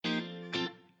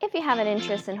If you have an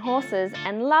interest in horses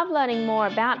and love learning more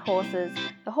about horses,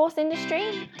 the horse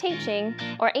industry, teaching,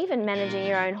 or even managing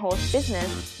your own horse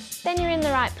business, then you're in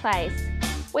the right place.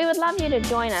 We would love you to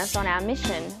join us on our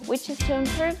mission, which is to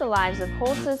improve the lives of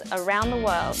horses around the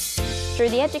world through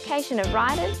the education of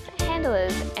riders,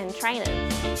 handlers, and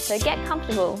trainers. So get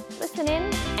comfortable, listen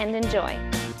in, and enjoy.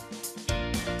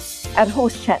 At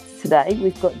Horse Chats today,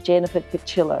 we've got Jennifer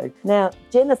Kotylo. Now,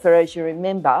 Jennifer, as you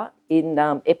remember, in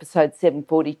episode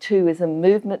 742, is a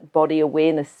movement body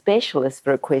awareness specialist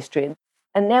for equestrian.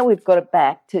 And now we've got her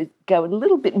back to go a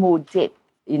little bit more depth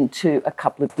into a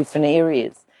couple of different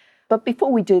areas. But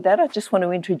before we do that, I just want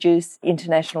to introduce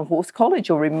International Horse College,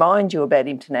 or remind you about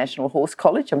International Horse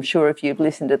College. I'm sure if you've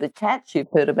listened to the chats, you've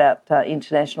heard about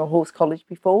International Horse College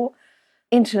before.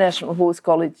 International Horse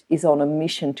College is on a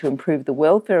mission to improve the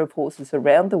welfare of horses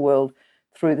around the world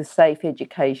through the safe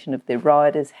education of their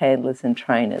riders, handlers and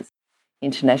trainers.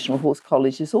 International Horse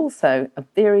College is also a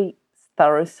very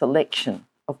thorough selection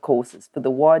of courses for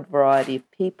the wide variety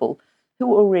of people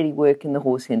who already work in the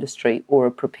horse industry or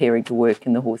are preparing to work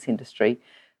in the horse industry.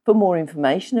 For more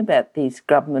information about these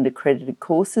government-accredited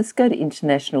courses, go to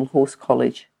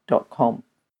internationalhorsecollege.com.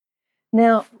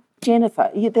 Now, Jennifer,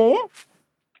 are you there?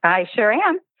 I sure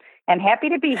am, and happy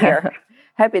to be here.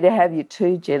 Happy to have you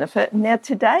too, Jennifer. Now,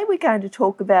 today we're going to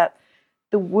talk about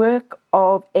the work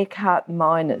of Echart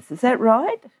Meyners. Is that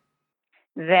right?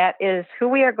 That is who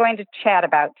we are going to chat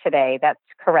about today. That's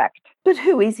correct. But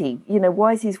who is he? You know,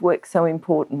 why is his work so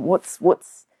important?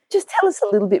 Just tell us a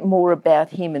little bit more about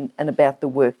him and about the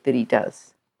work that he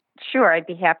does. Sure, I'd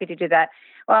be happy to do that.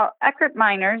 Well, Echart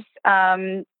Meyners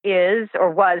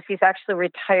he's actually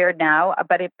retired now,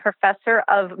 but a professor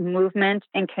of movement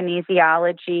and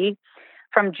kinesiology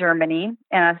from Germany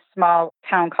in a small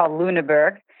town called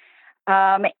Lüneburg.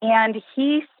 And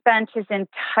he spent his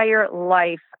entire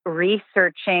life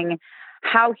researching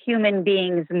how human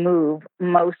beings move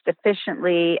most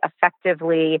efficiently,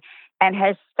 effectively, and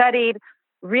has studied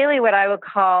really what I would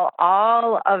call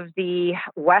all of the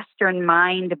Western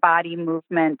mind-body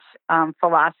movement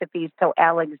philosophies, so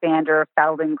Alexander,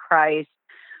 Feldenkrais,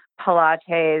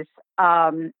 Pilates,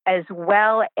 as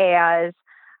well as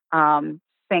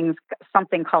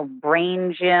something called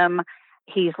brain gym.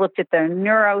 He's looked at the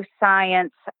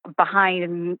neuroscience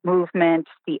behind movement,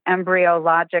 the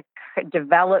embryologic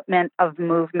development of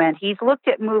movement. He's looked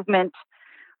at movement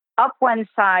up one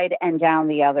side and down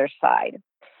the other side.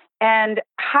 And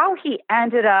how he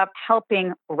ended up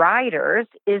helping riders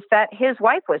is that his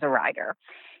wife was a rider.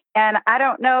 And I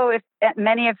don't know if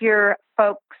many of your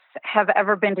folks have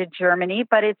ever been to Germany,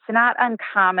 but it's not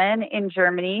uncommon in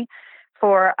Germany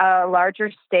for a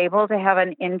larger stable to have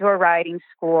an indoor riding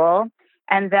school,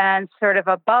 and then sort of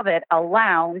above it, a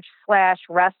lounge /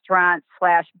 restaurant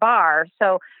 / bar.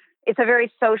 So it's a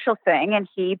very social thing. And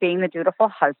he, being the dutiful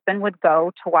husband, would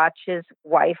go to watch his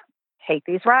wife take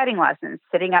these riding lessons,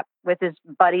 sitting up with his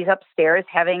buddies upstairs,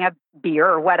 having a beer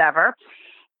or whatever,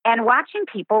 and watching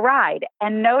people ride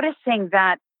and noticing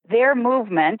that their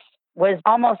movement was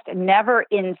almost never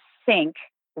in sync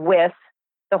with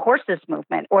the horse's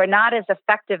movement, or not as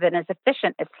effective and as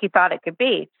efficient as he thought it could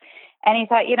be. And he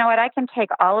thought, you know what, I can take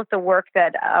all of the work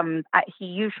that he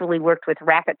usually worked with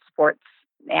racket sports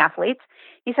athletes.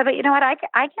 He said, but you know what, I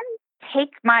can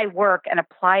take my work and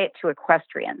apply it to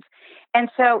equestrians. And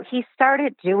so he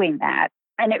started doing that.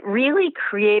 And it really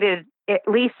created, at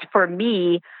least for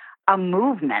me, a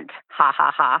movement,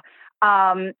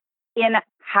 in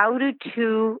how do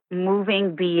two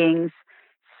moving beings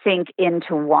sync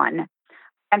into one.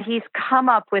 And he's come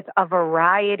up with a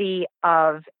variety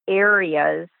of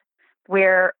areas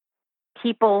where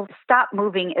people stop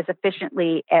moving as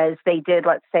efficiently as they did,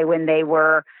 let's say, when they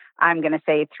were, I'm going to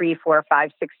say 3, 4,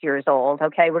 5, 6 years old.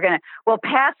 Okay, we'll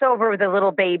pass over the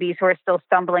little babies who are still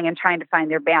stumbling and trying to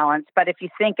find their balance. But if you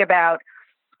think about,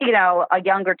 a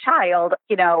younger child,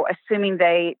 assuming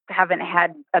they haven't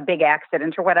had a big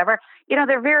accident or whatever,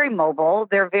 they're very mobile,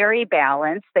 they're very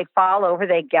balanced, they fall over,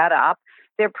 they get up,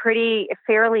 they're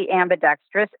fairly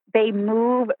ambidextrous, they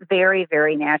move very,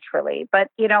 very naturally.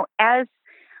 But, as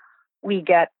we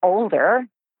get older,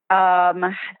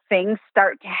 things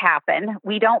start to happen.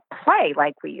 We don't play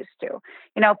like we used to.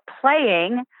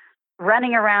 Playing,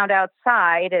 running around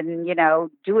outside and,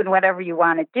 doing whatever you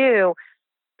want to do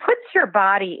puts your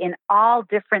body in all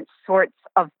different sorts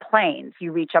of planes.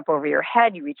 You reach up over your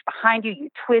head, you reach behind you, you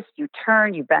twist, you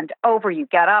turn, you bend over, you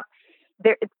get up.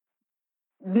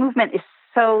 Movement is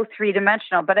so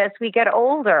three-dimensional. But as we get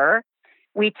older,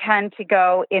 we tend to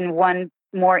go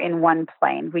more in one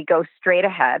plane. We go straight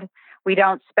ahead. We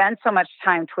don't spend so much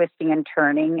time twisting and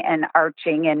turning and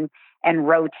arching and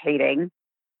rotating.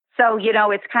 So,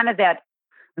 it's kind of that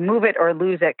move it or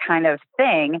lose it kind of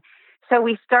thing. So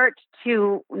we start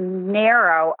to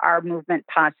narrow our movement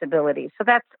possibilities. So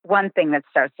that's one thing that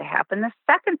starts to happen. The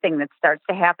second thing that starts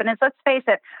to happen is, let's face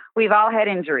it, we've all had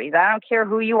injuries. I don't care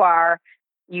who you are.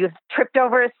 You've tripped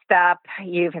over a step.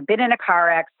 You've been in a car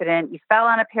accident. You fell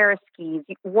on a pair of skis,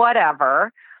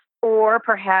 whatever. Or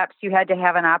perhaps you had to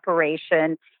have an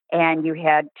operation and you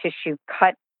had tissue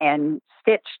cut and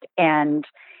stitched. And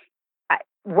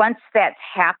once that's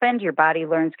happened, your body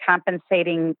learns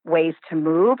compensating ways to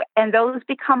move, and those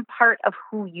become part of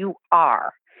who you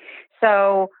are.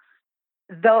 So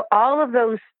all of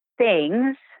those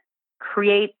things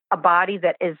create a body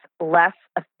that is less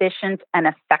efficient and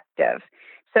effective.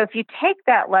 So if you take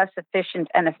that less efficient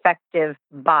and effective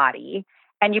body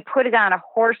and you put it on a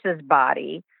horse's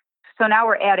body, so now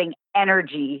we're adding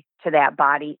energy to that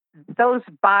body. Those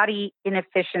body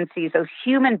inefficiencies, those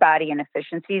human body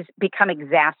inefficiencies become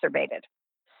exacerbated.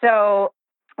 So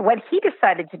what he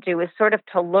decided to do is sort of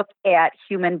to look at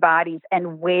human bodies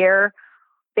and where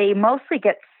they mostly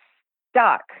get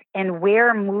stuck and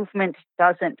where movement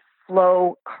doesn't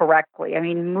flow correctly. I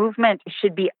mean, movement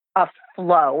should be a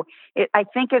flow. I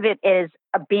think of it as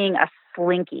being a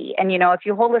slinky. And, if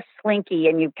you hold a slinky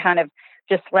and you kind of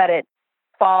just let it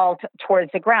fall towards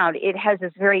the ground, it has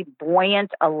this very buoyant,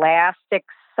 elastic,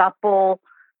 supple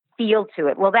feel to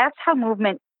it. Well, that's how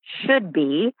movement should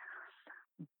be.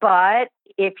 But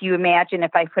if you imagine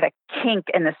if I put a kink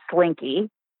in the slinky,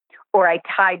 or I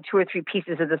tied 2 or 3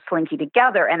 pieces of the slinky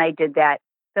together and I did that,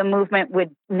 the movement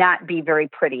would not be very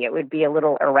pretty. It would be a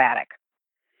little erratic.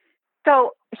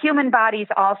 So human bodies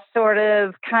all sort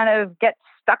of kind of get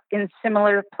stuck in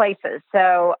similar places.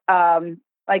 So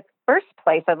first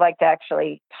place I'd like to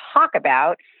actually talk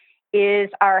about is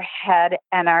our head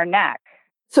and our neck.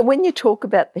 So when you talk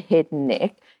about the head and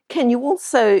neck, can you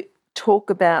also talk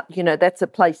about, that's a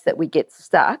place that we get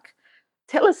stuck.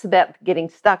 Tell us about getting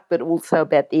stuck, but also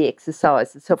about the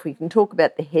exercises. So if we can talk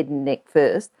about the head and neck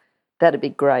first, that'd be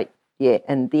great. Yeah,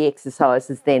 and the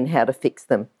exercises then, how to fix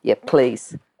them. Yeah,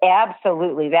 please.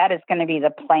 Absolutely. That is going to be the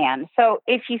plan. So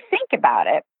if you think about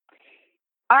it,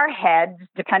 our heads,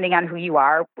 depending on who you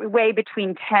are, weigh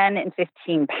between 10 and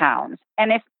 15 pounds.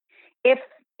 And if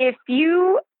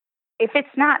it's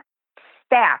not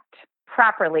stacked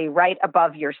properly right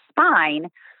above your spine,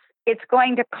 it's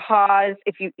going to cause,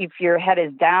 if your head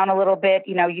is down a little bit,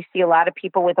 you see a lot of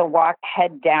people with a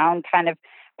head down kind of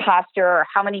posture, or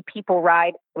how many people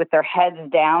ride with their heads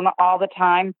down all the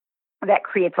time. That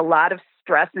creates a lot of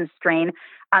stress and strain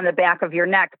on the back of your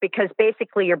neck, because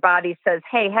basically your body says,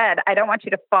 hey, head, I don't want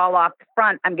you to fall off the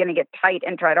front. I'm going to get tight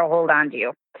and try to hold on to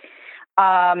you.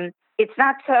 It's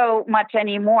not so much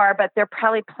anymore, but there are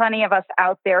probably plenty of us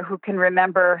out there who can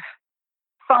remember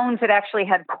phones that actually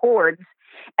had cords,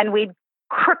 and we'd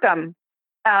crook them.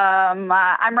 I'm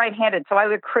right-handed, so I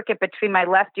would crook it between my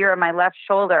left ear and my left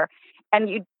shoulder,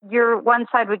 and your one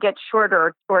side would get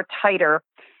shorter or tighter.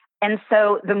 And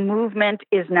so the movement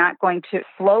is not going to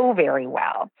flow very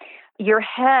well. Your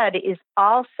head is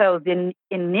also the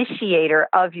initiator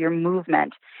of your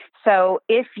movement. So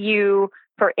if you,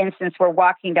 for instance, were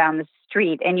walking down the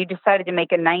street and you decided to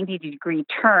make a 90-degree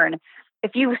turn,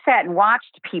 if you sat and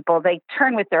watched people, they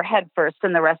turn with their head first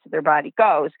and the rest of their body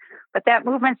goes. But that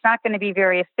movement's not going to be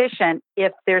very efficient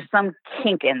if there's some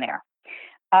kink in there.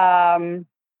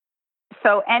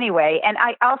 So anyway, and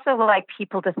I also like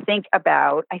people to think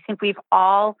about, I think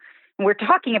we're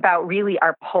talking about really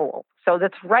our pole. So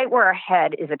that's right where our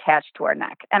head is attached to our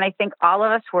neck. And I think all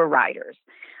of us who are riders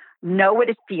know what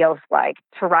it feels like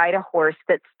to ride a horse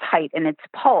that's tight in its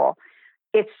pole.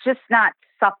 It's just not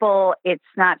supple. It's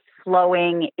not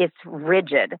flowing. It's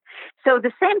rigid. So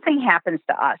the same thing happens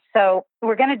to us. So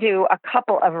we're going to do a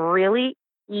couple of really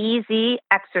easy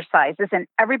exercises, and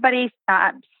everybody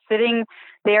sitting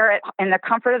there in the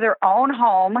comfort of their own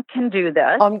home can do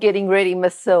this. I'm getting ready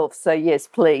myself, so yes,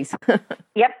 please.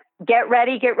 Yep. Get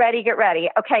ready.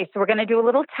 Okay, so we're going to do a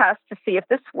little test to see if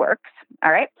this works,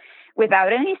 all right?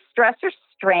 Without any stress or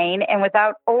strain and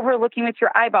without overlooking with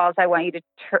your eyeballs, I want you to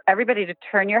everybody to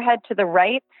turn your head to the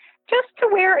right, just to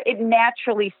where it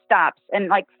naturally stops,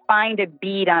 and find a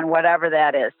bead on whatever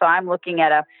that is. So I'm looking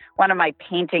at one of my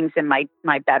paintings in my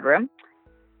bedroom.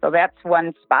 So that's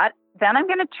one spot. Then I'm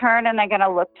going to turn and I'm going to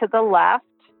look to the left,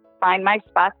 find my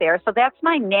spot there. So that's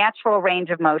my natural range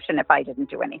of motion if I didn't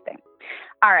do anything.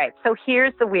 All right. So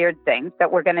here's the weird thing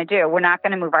that we're going to do. We're not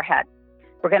going to move our head.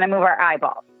 We're going to move our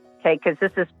eyeballs. Okay. Because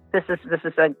this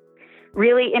is a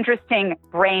really interesting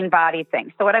brain body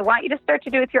thing. So what I want you to start to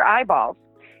do with your eyeballs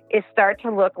is start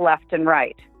to look left and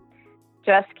right.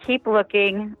 Just keep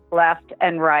looking left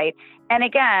and right. And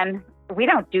again, we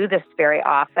don't do this very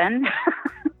often.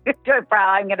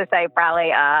 I'm going to say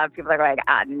probably people are like,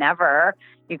 never,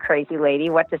 you crazy lady.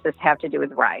 What does this have to do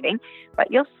with riding?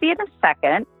 But you'll see in a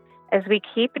second as we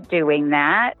keep doing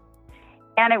that.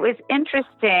 And it was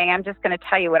interesting. I'm just going to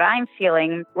tell you what I'm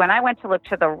feeling. When I went to look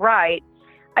to the right,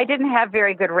 I didn't have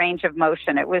very good range of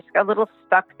motion. It was a little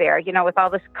stuck there. You know, with all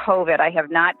this COVID, I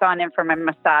have not gone in for my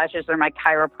massages or my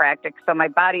chiropractic. So my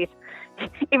body's,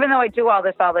 even though I do all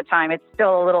this all the time, it's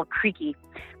still a little creaky.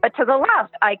 But to the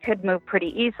left, I could move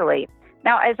pretty easily.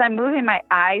 Now, as I'm moving my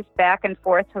eyes back and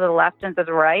forth to the left and to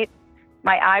the right,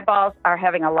 my eyeballs are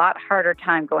having a lot harder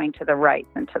time going to the right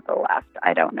than to the left.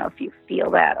 I don't know if you feel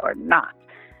that or not.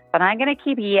 But I'm going to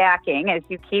keep yakking as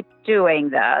you keep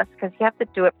doing this, because you have to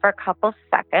do it for a couple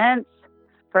seconds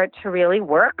for it to really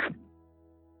work.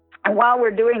 And while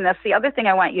we're doing this, the other thing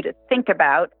I want you to think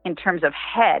about in terms of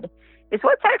head is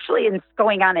what's actually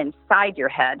going on inside your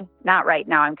head. Not right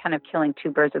now. I'm kind of killing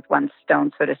two birds with one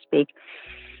stone, so to speak.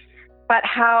 But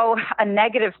how a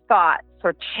negative thought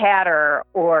or chatter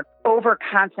or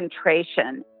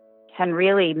over-concentration can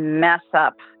really mess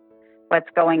up what's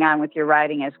going on with your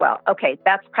riding as well. Okay,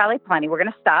 that's probably plenty. We're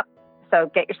going to stop. So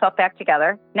get yourself back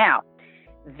together. Now,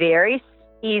 very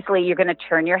easily, you're going to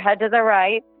turn your head to the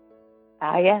right.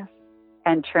 Yes.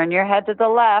 And turn your head to the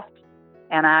left.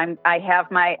 And I have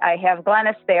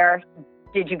Glennis there.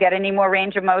 Did you get any more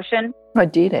range of motion? I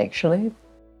did, actually.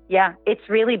 Yeah, it's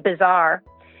really bizarre.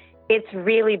 It's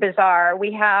really bizarre.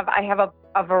 I have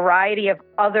a variety of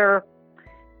other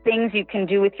things you can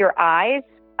do with your eyes.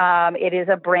 It is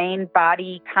a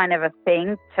brain-body kind of a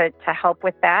thing to help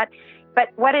with that. But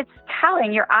what it's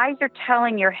telling, your eyes are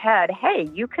telling your head, hey,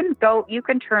 you can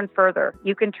turn further.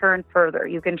 You can turn further.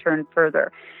 You can turn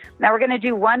further. Now we're going to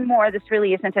do one more. This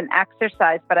really isn't an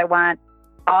exercise, but I want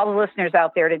all the listeners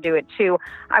out there to do it too.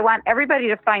 I want everybody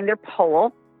to find their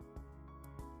pole.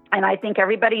 And I think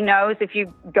everybody knows if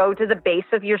you go to the base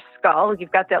of your skull,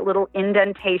 you've got that little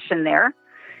indentation there.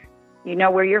 You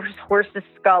know where your horse's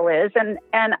skull is. And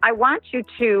I want you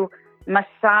to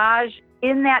massage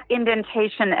in that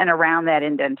indentation and around that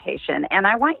indentation. And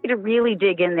I want you to really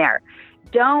dig in there.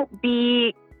 Don't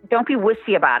be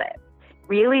wussy about it.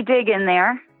 Really dig in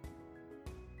there.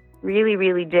 Really,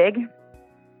 really dig.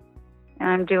 And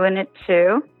I'm doing it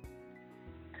too.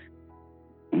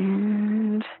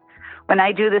 And when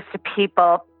I do this to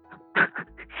people,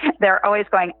 they're always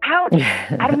going, ouch,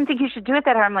 I didn't think you should do it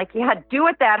that hard. I'm like, yeah, do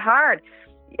it that hard.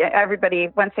 Everybody,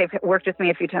 once they've worked with me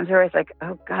a few times, they're always like,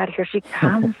 oh, God, here she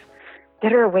comes.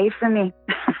 Get her away from me.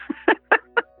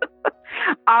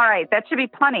 All right, that should be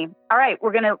plenty. All right,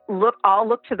 we're going to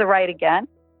look to the right again,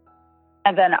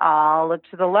 and then I'll look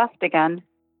to the left again.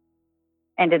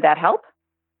 And did that help?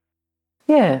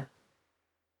 Yeah.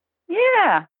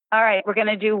 Yeah. All right, we're going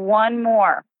to do one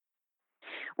more.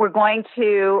 We're going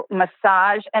to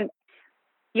massage, and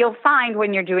you'll find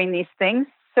when you're doing these things,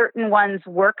 certain ones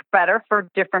work better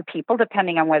for different people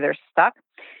depending on where they're stuck.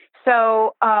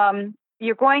 So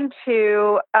you're going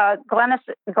to,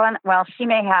 Glenn, well, she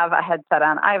may have a headset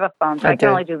on. I have a phone, so I can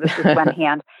only do this with one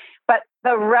hand. But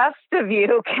the rest of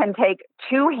you can take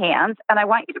two hands, and I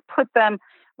want you to put them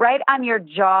right on your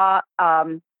jaw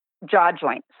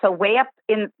joint. So way up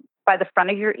in by the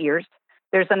front of your ears,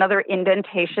 there's another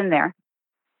indentation there.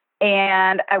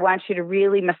 And I want you to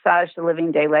really massage the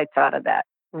living daylights out of that.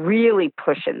 Really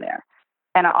push in there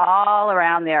and all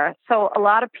around there. So a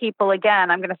lot of people, again,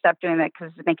 I'm going to stop doing that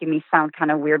because it's making me sound kind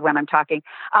of weird when I'm talking,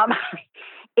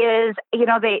 they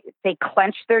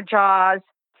clench their jaws.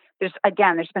 There's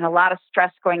been a lot of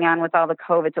stress going on with all the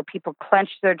COVID. So people clench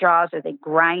their jaws, or they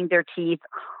grind their teeth,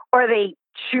 or they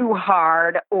chew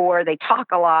hard, or they talk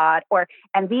a lot,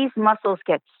 and these muscles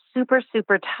get super,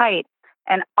 super tight.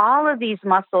 And all of these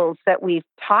muscles that we've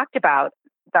talked about,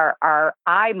 our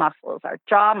eye muscles, our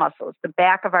jaw muscles, the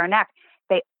back of our neck,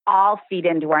 they all feed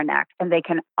into our neck, and they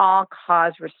can all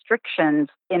cause restrictions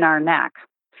in our neck.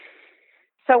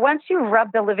 So once you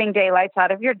rub the living daylights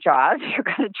out of your jaws, you're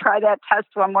going to try that test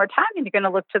one more time, and you're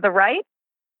going to look to the right,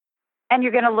 and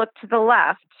you're going to look to the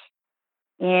left.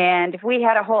 And if we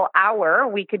had a whole hour,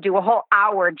 we could do a whole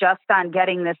hour just on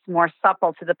getting this more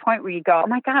supple, to the point where you go, oh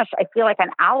my gosh, I feel like an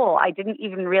owl. I didn't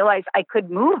even realize I could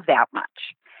move that much.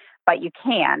 But you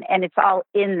can, and it's all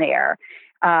in there.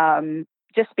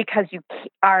 Just because you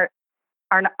are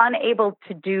unable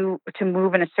to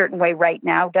move in a certain way right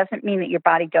now doesn't mean that your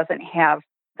body doesn't have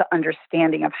the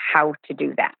understanding of how to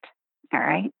do that. All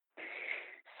right.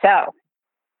 So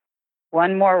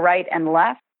one more right and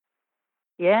left.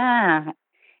 Yeah.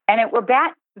 And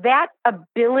that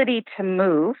ability to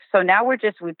move, so now we've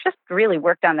just really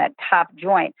worked on that top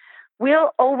joint,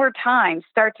 will over time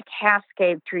start to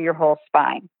cascade through your whole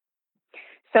spine.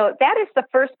 So that is the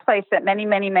first place that many,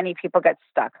 many, many people get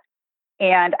stuck.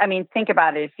 And I mean, think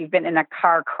about it. If you've been in a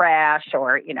car crash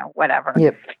or, whatever.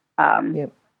 Yep.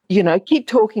 Um, Yep. Keep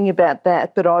talking about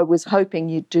that, but I was hoping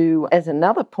you'd do, as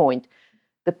another point,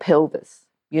 the pelvis.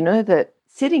 The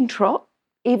sitting trot,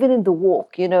 even in the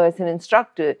walk, as an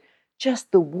instructor,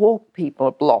 just the walk people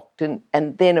are blocked.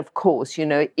 And then, of course,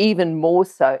 even more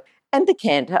so, and the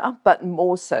canter, but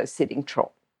more so sitting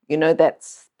trot.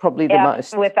 That's probably the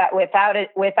most.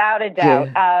 Without a doubt.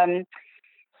 Yeah.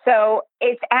 So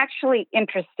it's actually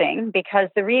interesting because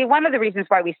one of the reasons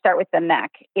why we start with the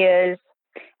neck is,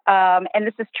 and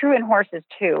this is true in horses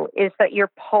too, is that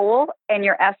your pole and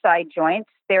your SI joints,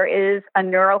 there is a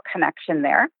neural connection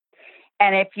there.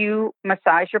 And if you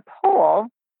massage your pole,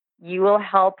 you will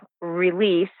help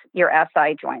release your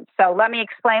SI joints. So let me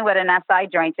explain what an SI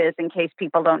joint is in case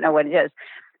people don't know what it is.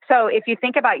 So if you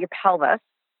think about your pelvis,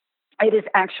 it is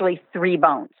actually 3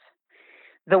 bones.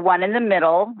 The one in the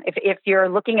middle, if you're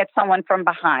looking at someone from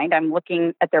behind, I'm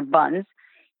looking at their buns.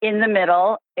 In the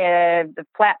middle, the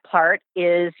flat part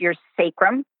is your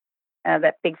sacrum,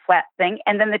 that big flat thing.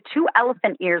 And then the 2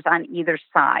 elephant ears on either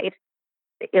side,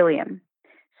 the ilium.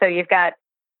 So you've got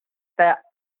the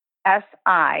the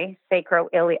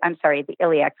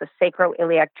iliac, the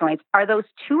sacroiliac joints are those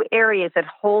 2 areas that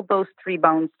hold those 3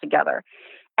 bones together.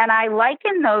 And I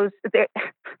liken those, they're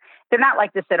not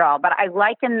like this at all, but I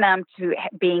liken them to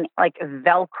being like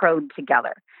Velcroed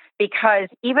together. Because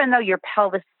even though your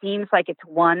pelvis seems like it's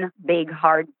one big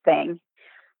hard thing,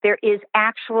 there is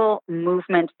actual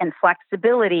movement and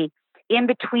flexibility in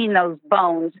between those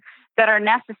bones that are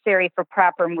necessary for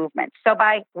proper movement. So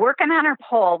by working on our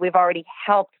pole, we've already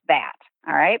helped that,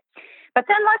 all right? But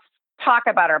then let's talk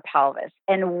about our pelvis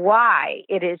and why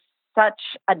it is such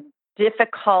a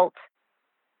difficult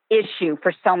issue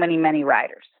for so many, many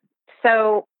riders.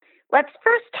 So let's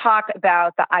first talk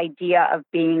about the idea of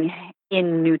being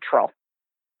in neutral.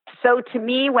 So to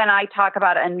me, when I talk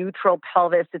about a neutral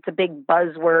pelvis, it's a big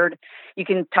buzzword. You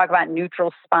can talk about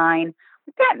neutral spine.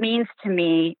 What that means to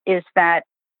me is that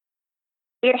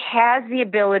it has the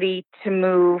ability to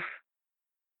move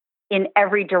in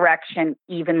every direction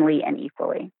evenly and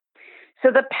equally.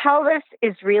 So the pelvis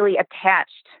is really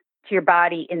attached to your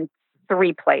body in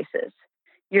 3 places.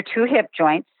 Your 2 hip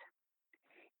joints,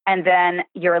 and then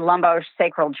your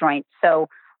lumbosacral joint, so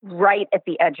right at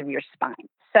the edge of your spine.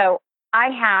 So I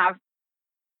have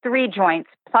 3 joints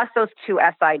plus those 2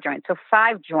 SI joints, so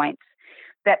 5 joints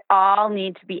that all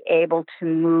need to be able to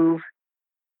move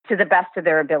to the best of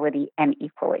their ability and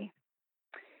equally.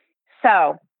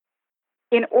 So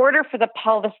in order for the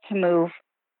pelvis to move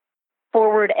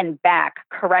forward and back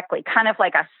correctly, kind of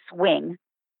like a swing,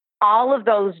 all of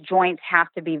those joints have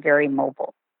to be very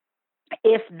mobile.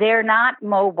 If they're not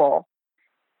mobile,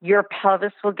 your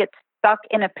pelvis will get stuck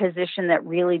in a position that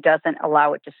really doesn't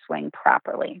allow it to swing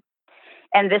properly.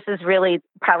 And this is really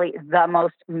probably the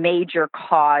most major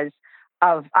cause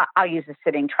of, I'll use a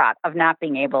sitting trot, of not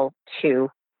being able to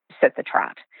sit the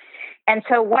trot. And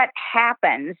so what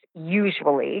happens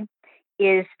usually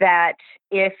is that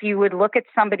if you would look at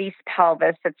somebody's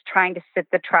pelvis that's trying to sit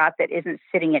the trot that isn't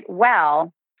sitting it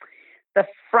well, the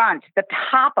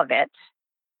top of it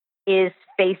is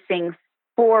facing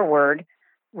forward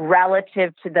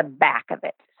relative to the back of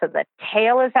it. So the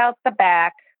tail is out the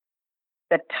back,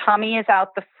 the tummy is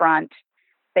out the front.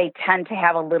 They tend to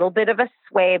have a little bit of a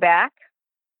sway back,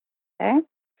 okay?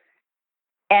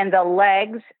 And the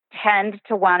legs tend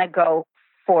to want to go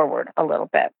forward a little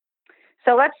bit.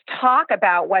 So let's talk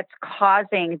about what's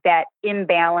causing that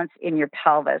imbalance in your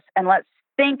pelvis. And let's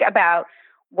think about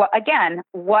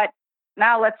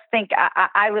now let's think,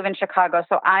 I live in Chicago,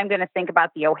 so I'm going to think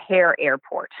about the O'Hare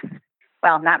Airport.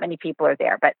 Well, not many people are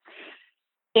there,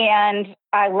 and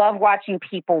I love watching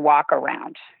people walk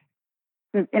around.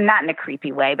 And not in a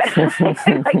creepy way, but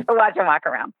I like to watch them walk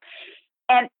around.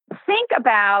 And think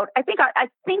about, I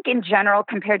think in general,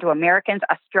 compared to Americans,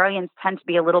 Australians tend to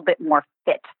be a little bit more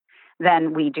fit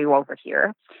than we do over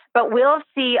here. But we'll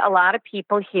see a lot of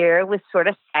people here with sort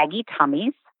of saggy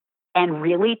tummies and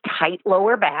really tight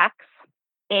lower backs.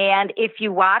 And if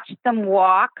you watch them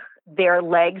walk, their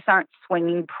legs aren't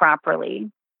swinging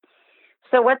properly.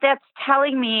 So what that's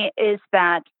telling me is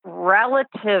that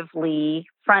relatively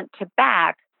front to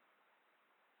back,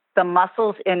 the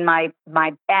muscles in my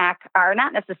back are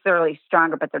not necessarily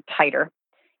stronger, but they're tighter.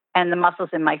 And the muscles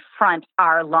in my front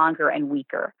are longer and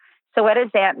weaker. So what does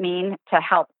that mean to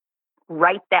help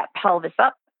right that pelvis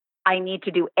up? I need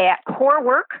to do core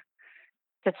work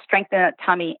to strengthen that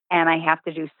tummy, and I have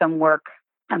to do some work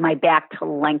on my back to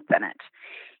lengthen it.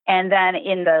 And then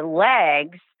in the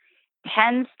legs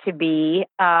tends to be,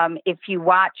 if you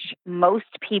watch most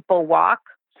people walk,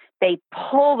 they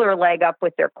pull their leg up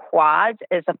with their quads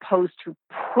as opposed to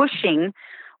pushing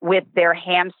with their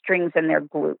hamstrings and their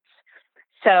glutes.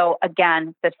 So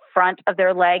again, the front of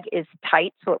their leg is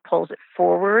tight, so it pulls it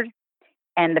forward,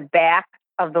 and the back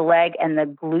of the leg and the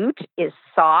glute is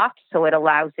soft, so it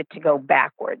allows it to go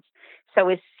backwards. So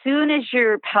as soon as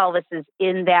your pelvis is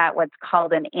in that what's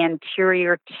called an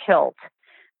anterior tilt,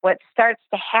 what starts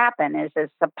to happen is as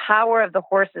the power of the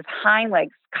horse's hind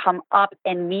legs come up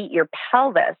and meet your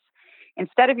pelvis,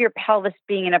 instead of your pelvis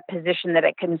being in a position that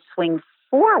it can swing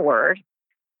forward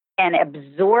and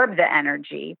absorb the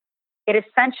energy, it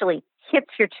essentially hits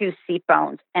your two seat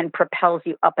bones and propels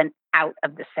you up and out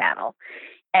of the saddle.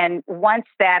 And once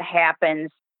that happens,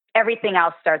 everything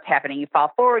else starts happening. You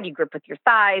fall forward, you grip with your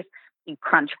thighs, you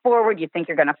crunch forward, you think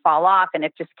you're going to fall off, and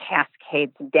it just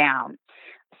cascades down.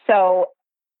 So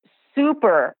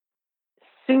super,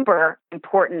 super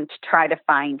important to try to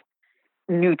find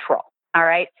neutral. All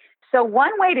right. So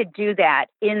one way to do that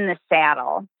in the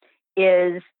saddle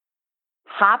is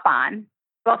hop on.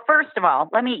 Well, first of all,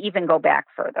 let me even go back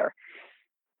further.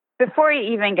 Before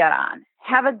you even get on,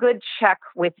 have a good check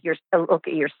with look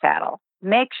at your saddle.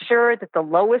 Make sure that the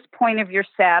lowest point of your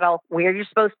saddle, where you're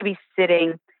supposed to be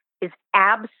sitting, is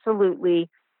absolutely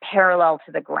parallel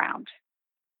to the ground.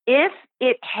 If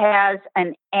it has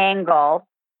an angle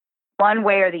one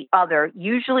way or the other,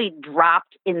 usually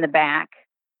dropped in the back,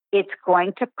 it's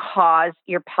going to cause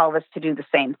your pelvis to do the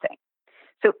same thing.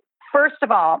 So first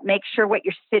of all, make sure what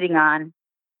you're sitting on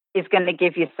is going to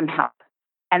give you some help,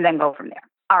 and then go from there.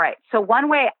 All right. So one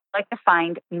way I like to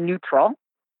find neutral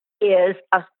is,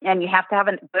 and you have to have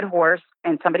a good horse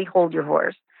and somebody hold your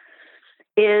horse,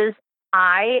 is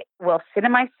I will sit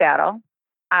in my saddle.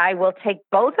 I will take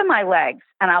both of my legs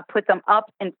and I'll put them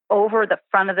up and over the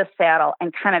front of the saddle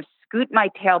and kind of scoot my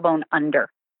tailbone under.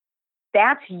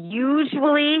 That's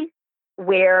usually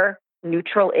where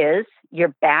neutral is. Your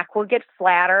back will get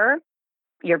flatter,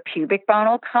 your pubic bone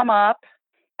will come up,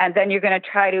 and then you're going to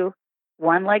try to,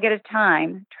 one leg at a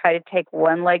time, try to take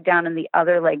one leg down and the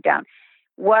other leg down.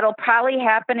 What'll probably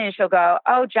happen is you'll go,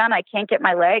 oh, John, I can't get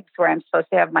my legs where I'm supposed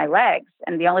to have my legs.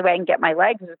 And the only way I can get my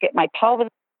legs is get my pelvis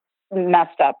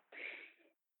messed up.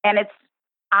 And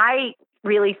I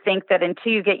really think that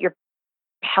until you get your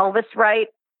pelvis right,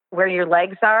 where your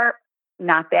legs are,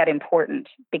 not that important,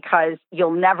 because you'll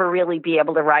never really be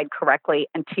able to ride correctly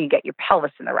until you get your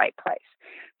pelvis in the right place.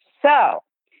 So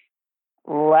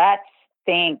let's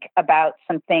think about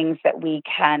some things that we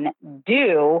can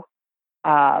do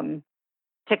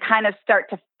to kind of start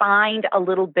to find a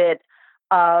little bit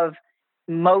of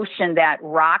motion, that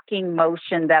rocking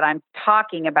motion that I'm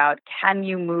talking about. Can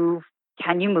you move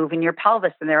in your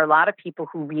pelvis? And there are a lot of people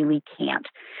who really can't.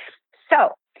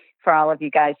 So for all of you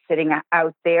guys sitting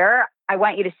out there, I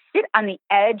want you to sit on the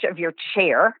edge of your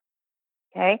chair,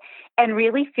 okay, and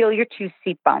really feel your two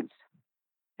seat bones,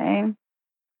 okay?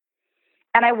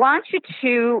 And I want you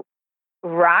to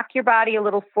rock your body a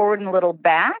little forward and a little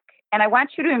back, and I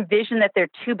want you to envision that they're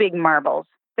two big marbles.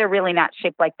 They're really not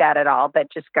shaped like that at all,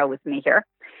 but just go with me here.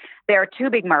 There are two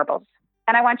big marbles,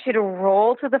 and I want you to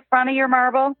roll to the front of your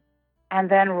marble and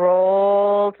then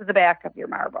roll to the back of your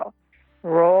marble.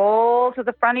 Roll to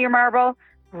the front of your marble,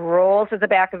 roll to the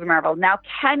back of your marble. Now,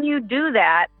 can you do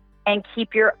that and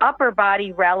keep your upper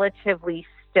body relatively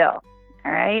still?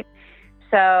 All right.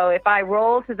 So if I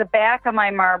roll to the back of my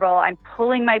marble, I'm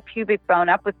pulling my pubic bone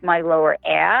up with my lower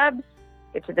abs,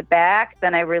 get to the back,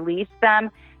 then I release them.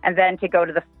 And then to go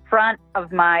to the front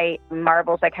of my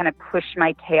marbles, I kind of push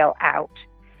my tail out.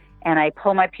 And I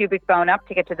pull my pubic bone up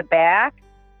to get to the back,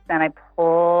 then I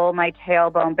pull my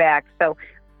tailbone back. So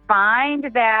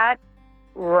find that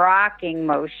rocking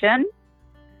motion,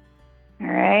 all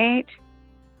right?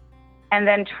 And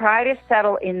then try to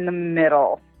settle in the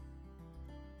middle.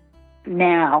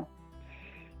 Now,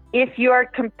 if you are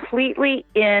completely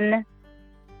in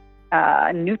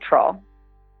neutral,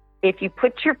 if you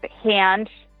put your hand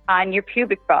on your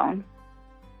pubic bone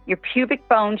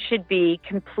should be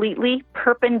completely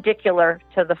perpendicular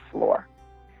to the floor.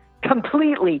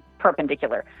 Completely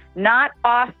perpendicular. Not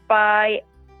off by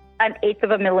 1/8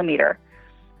 of a millimeter,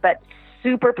 but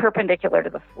super perpendicular to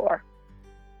the floor.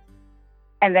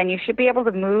 And then you should be able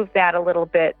to move that a little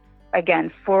bit,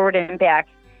 again, forward and back.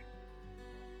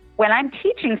 When I'm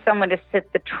teaching someone to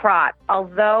sit the trot,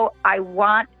 although I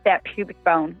want that pubic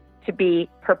bone to be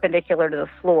perpendicular to the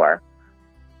floor,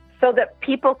 so that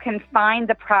people can find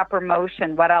the proper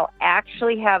motion, what I'll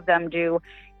actually have them do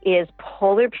is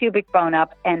pull their pubic bone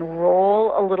up and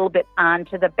roll a little bit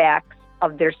onto the backs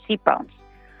of their seat bones.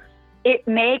 It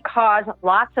may cause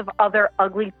lots of other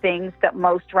ugly things that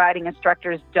most riding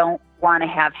instructors don't want to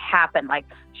have happen, like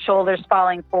shoulders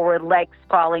falling forward, legs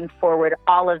falling forward,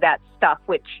 all of that stuff,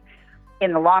 which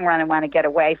in the long run I want to get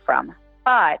away from.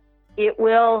 But it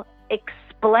will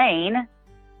explain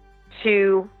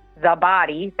to the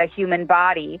body, the human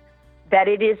body, that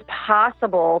it is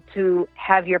possible to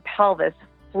have your pelvis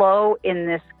flow in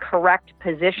this correct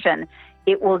position.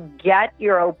 It will get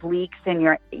your obliques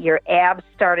and your abs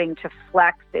starting to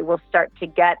flex. It will start to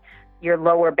get your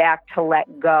lower back to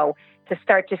let go, to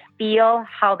start to feel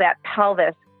how that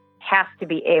pelvis has to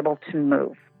be able to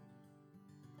move.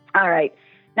 All right.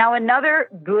 Now, another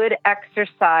good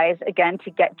exercise, again,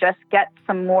 to get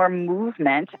some more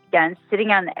movement, again,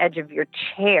 sitting on the edge of your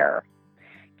chair,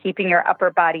 keeping your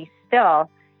upper body still.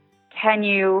 Can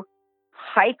you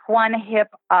hike one hip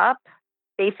up,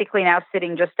 basically now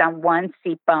sitting just on one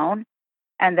seat bone,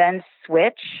 and then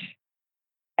switch,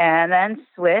 and then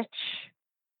switch,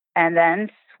 and then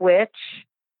switch,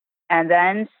 and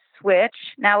then switch.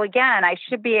 Now, again, I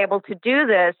should be able to do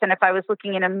this, and if I was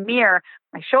looking in a mirror,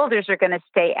 my shoulders are going to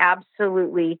stay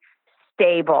absolutely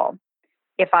stable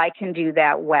if I can do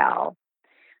that well.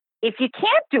 If you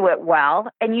can't do it well,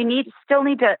 and you still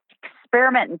need to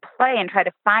experiment and play and try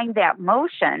to find that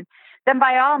motion, then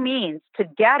by all means, to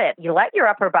get it, you let your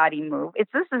upper body move.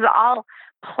 This is all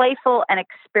playful and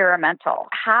experimental.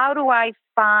 How do I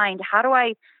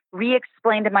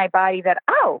re-explain to my body that,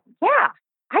 oh, yeah,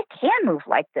 I can move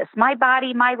like this. My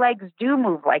legs do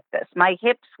move like this. My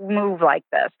hips move like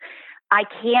this. I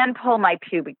can pull my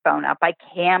pubic bone up. I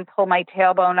can pull my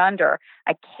tailbone under.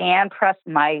 I can press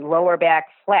my lower back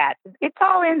flat. It's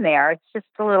all in there. It's just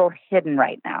a little hidden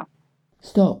right now.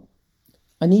 Stop.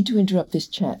 I need to interrupt this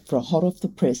chat for a hot off the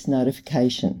press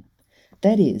notification.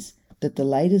 That is, that the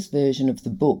latest version of the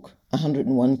book,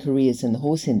 101 Careers in the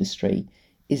Horse Industry,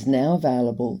 is now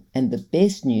available, and the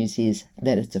best news is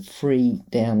that it's a free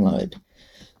download.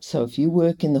 So if you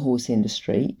work in the horse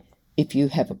industry, if you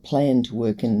have a plan to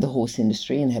work in the horse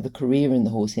industry and have a career in the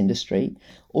horse industry,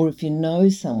 or if you know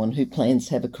someone who plans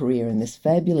to have a career in this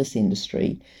fabulous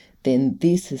industry, then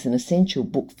this is an essential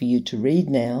book for you to read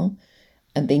now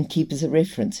and then keep as a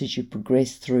reference as you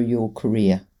progress through your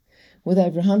career. With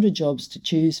over 100 jobs to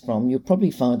choose from, you'll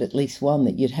probably find at least one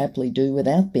that you'd happily do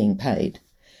without being paid.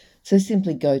 So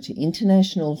simply go to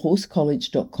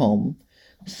internationalhorsecollege.com,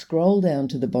 scroll down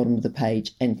to the bottom of the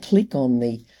page and click on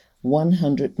the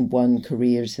 101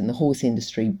 Careers in the Horse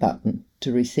Industry button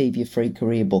to receive your free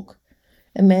career book.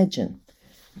 Imagine,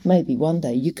 maybe one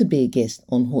day you could be a guest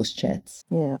on Horse Chats.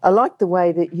 Yeah, I like the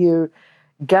way that you're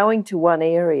going to one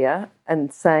area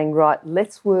and saying, right,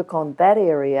 let's work on that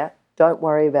area. Don't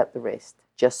worry about the rest.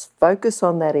 Just focus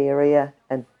on that area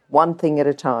and one thing at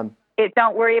a time.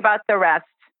 Don't worry about the rest,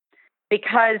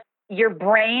 because your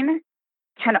brain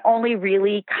can only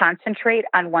really concentrate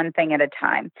on one thing at a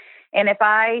time. And if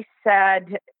I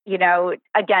said,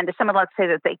 again, to someone, let's say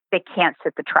that they can't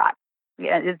sit the trot.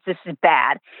 This is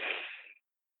bad.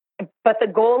 But the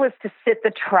goal is to sit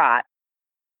the trot.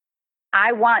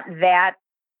 I want that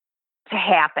to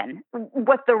happen.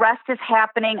 What the rest is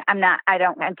happening, I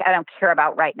don't care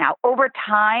about right now. Over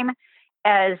time,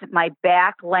 as my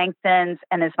back lengthens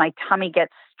and as my tummy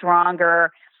gets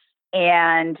stronger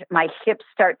and my hips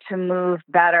start to move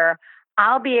better,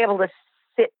 I'll be able to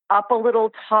sit up a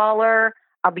little taller.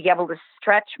 I'll be able to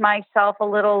stretch myself a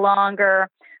little longer.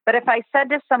 But if I said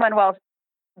to someone, well,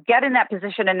 get in that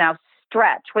position and now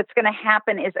stretch, what's going to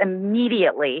happen is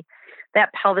immediately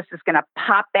that pelvis is going to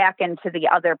pop back into the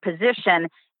other position.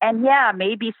 And yeah,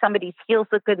 maybe somebody's heels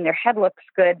look good and their head looks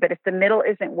good, but if the middle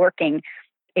isn't working,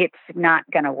 it's not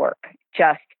going to work.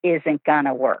 Just isn't going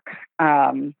to work.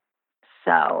 And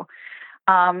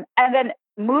then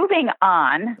moving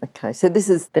on. Okay, so this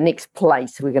is the next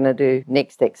place we're going to do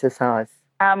next exercise.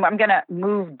 I'm going to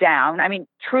move down. I mean,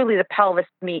 truly the pelvis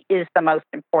to me is the most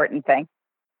important thing.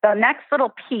 The next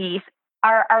little piece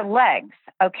are our legs,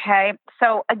 okay?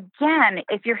 So again,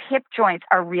 if your hip joints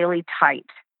are really tight,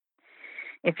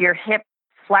 if your hip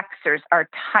flexors are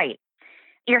tight,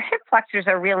 your hip flexors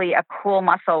are really a cool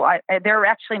muscle. They're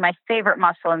actually my favorite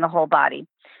muscle in the whole body.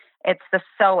 It's the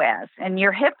psoas. And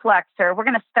your hip flexor, we're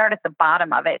going to start at the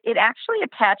bottom of it. It actually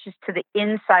attaches to the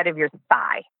inside of your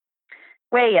thigh,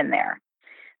 way in there.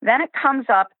 Then it comes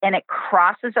up and it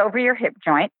crosses over your hip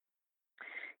joint.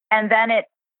 And then it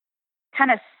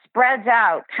kind of spreads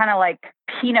out, kind of like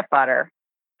peanut butter.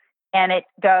 And it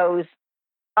goes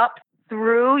up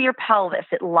through your pelvis.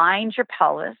 It lines your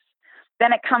pelvis.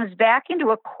 Then it comes back into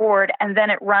a cord, and then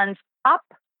it runs up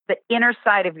the inner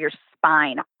side of your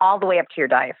spine, all the way up to your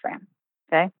diaphragm.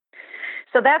 Okay.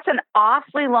 So that's an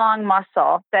awfully long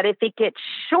muscle that if it gets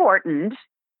shortened,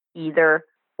 either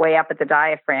way up at the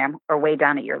diaphragm or way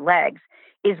down at your legs,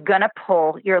 is going to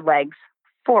pull your legs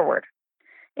forward.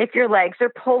 If your legs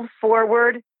are pulled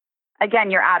forward,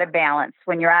 again, you're out of balance.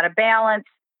 When you're out of balance,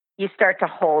 you start to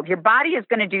hold. Your body is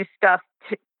going to do stuff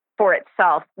for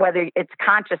itself, whether it's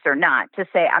conscious or not, to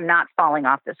say, I'm not falling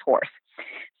off this horse.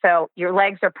 So your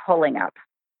legs are pulling up.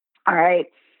 All right.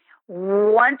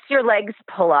 Once your legs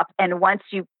pull up and once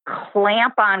you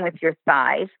clamp on with your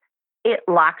thighs, it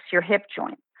locks your hip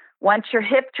joint. Once your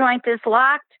hip joint is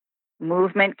locked,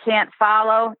 movement can't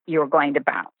follow, you're going to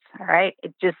bounce. All right.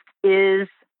 It just is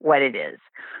what it is.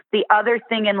 The other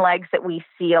thing in legs that we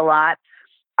see a lot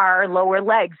are lower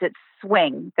legs that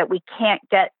swing, that we can't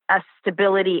get a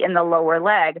stability in the lower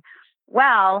leg.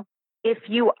 Well, if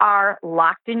you are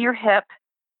locked in your hip,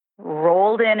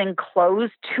 rolled in and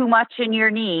closed too much in your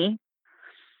knee,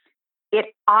 it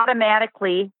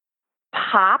automatically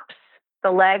pops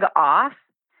the leg off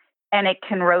and it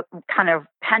can kind of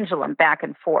pendulum back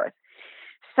and forth.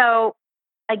 So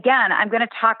again, I'm going to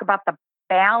talk about the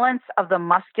balance of the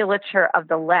musculature of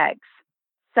the legs.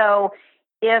 So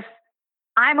if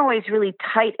I'm always really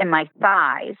tight in my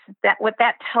thighs, what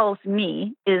that tells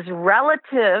me is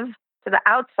relative to the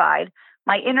outside,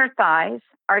 my inner thighs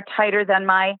are tighter than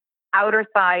my outer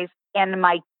thighs and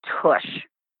my tush.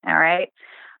 All right.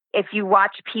 If you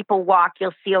watch people walk,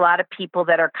 you'll see a lot of people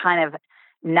that are kind of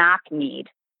knock-kneed.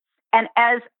 And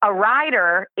as a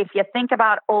rider, if you think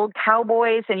about old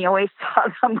cowboys and you always saw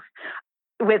them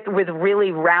with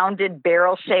really rounded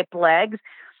barrel-shaped legs,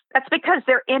 that's because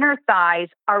their inner thighs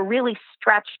are really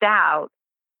stretched out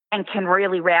and can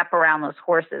really wrap around those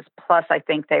horses. Plus, I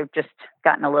think they've just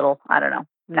gotten a little, I don't know,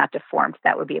 not deformed.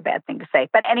 That would be a bad thing to say.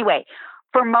 But anyway,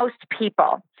 for most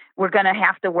people, we're going to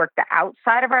have to work the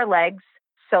outside of our legs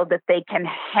so that they can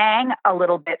hang a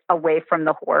little bit away from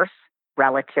the horse,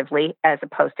 relatively, as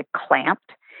opposed to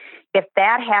clamped. If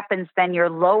that happens, then your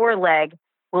lower leg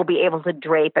will be able to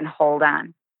drape and hold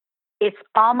on. It's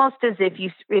almost as if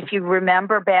you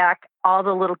remember back all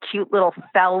the little cute little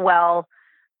Fellwell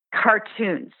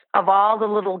cartoons of all the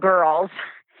little girls,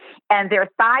 and their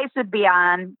thighs would be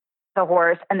on the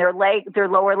horse and their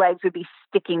lower legs would be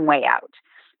sticking way out.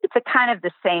 It's a kind of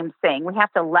the same thing. We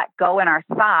have to let go in our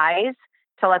thighs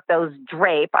to let those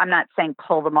drape. I'm not saying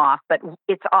pull them off, but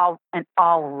it's all an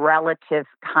all relative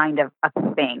kind of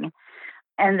a thing.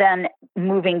 And then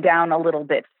moving down a little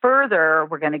bit further,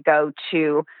 we're going to go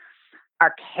to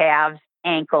our calves,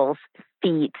 ankles,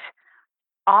 feet,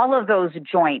 all of those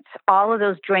joints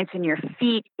in your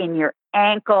feet, in your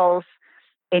ankles,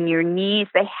 in your knees,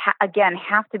 they again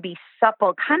have to be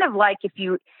supple, kind of like if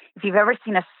you've ever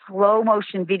seen a slow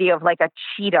motion video of like a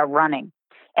cheetah running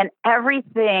and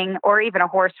everything, or even a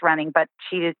horse running, but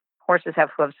horses have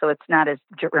hooves, so it's not as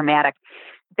dramatic.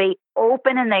 They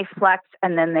open and they flex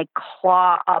and then they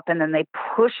claw up and then they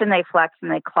push and they flex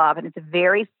and they claw up, and it's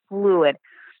very fluid.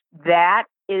 That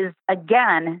is,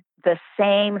 again, the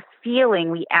same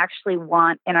feeling we actually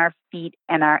want in our feet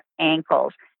and our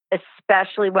ankles,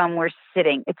 especially when we're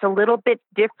sitting. It's a little bit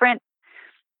different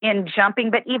in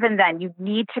jumping, but even then, you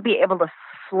need to be able to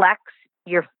flex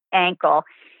your ankle.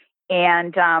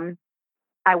 And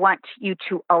I want you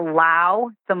to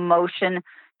allow the motion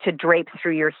to drape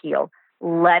through your heel.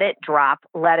 Let it drop,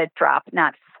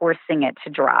 not forcing it to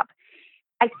drop.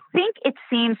 I think it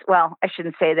seems, well, I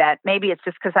shouldn't say that. Maybe it's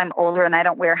just because I'm older and I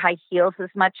don't wear high heels as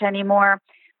much anymore.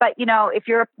 But, if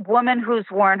you're a woman who's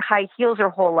worn high heels her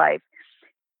whole life,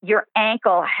 your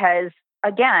ankle has,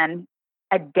 again,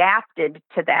 adapted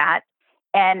to that.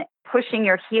 And pushing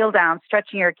your heel down,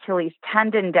 stretching your Achilles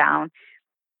tendon down,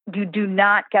 you do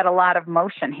not get a lot of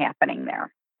motion happening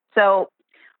there. So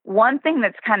one thing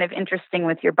that's kind of interesting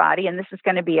with your body, and this is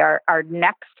going to be our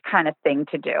next kind of thing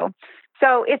to do.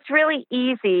 So it's really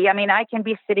easy. I mean, I can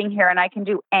be sitting here and I can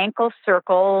do ankle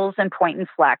circles and point and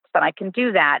flex, and I can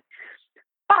do that.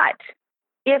 But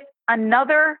if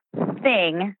another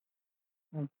thing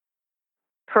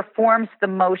performs the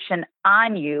motion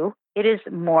on you, it is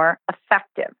more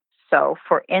effective. So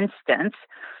for instance,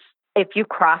 if you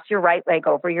cross your right leg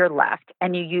over your left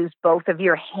and you use both of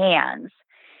your hands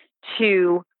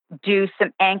to do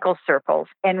some ankle circles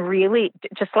and really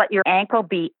just let your ankle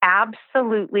be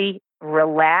absolutely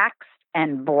relaxed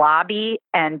and blobby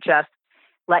and just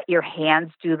let your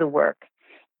hands do the work.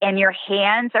 And your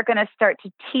hands are going to start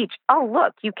to teach, oh,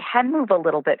 look, you can move a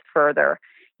little bit further.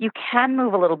 You can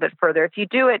move a little bit further. If you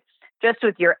do it just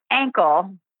with your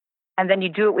ankle, and then you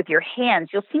do it with your hands,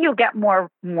 you'll see you'll get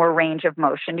more range of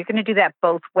motion. You're going to do that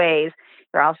both ways.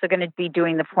 You're also going to be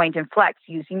doing the point and flex,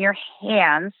 using your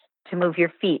hands to move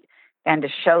your feet and to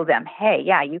show them, hey,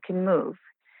 yeah, you can move.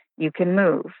 You can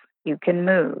move. You can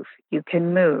move. You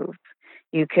can move.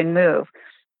 You can move.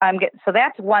 So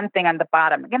that's one thing on the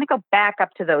bottom. I'm going to go back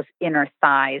up to those inner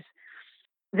thighs.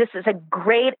 This is a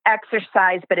great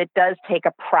exercise, but it does take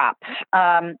a prop.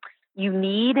 You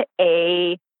need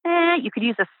you could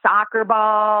use a soccer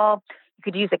ball. You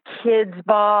could use a kid's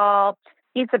ball.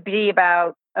 It needs to be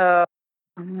about, like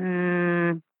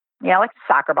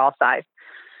soccer ball size.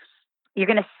 You're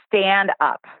going to stand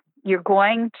up. You're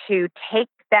going to take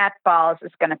that ball.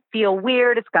 It's going to feel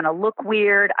weird. It's going to look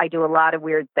weird. I do a lot of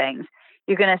weird things.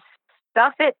 You're going to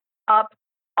stuff it up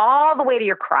all the way to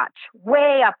your crotch,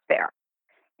 way up there,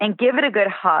 and give it a good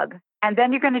hug. And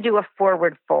then you're going to do a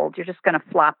forward fold. You're just going to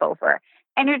flop over.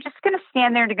 And you're just going to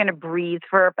stand there and you're going to breathe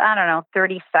for,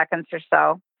 30 seconds or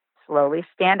so. Slowly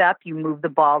stand up. You move the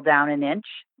ball down an inch.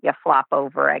 You flop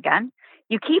over again.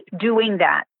 You keep doing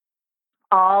that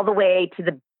all the way to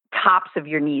the tops of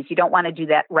your knees. You don't want to do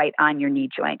that right on your knee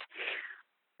joint.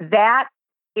 That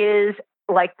is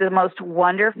like the most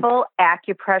wonderful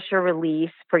acupressure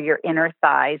release for your inner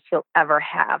thighs you'll ever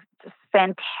have. It's a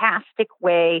fantastic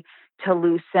way to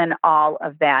loosen all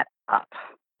of that up.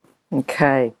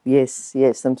 Okay, yes.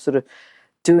 I'm sort of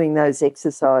doing those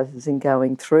exercises and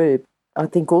going through. I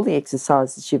think all the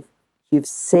exercises you've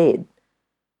said,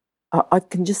 I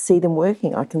can just see them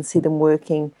working. I can see them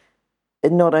working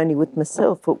not only with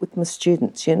myself, but with my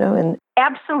students, and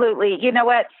absolutely. You know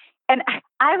what? And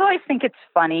I always think it's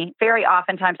funny. Very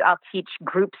oftentimes I'll teach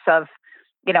groups of,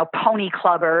 pony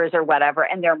clubbers or whatever,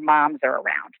 and their moms are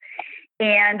around.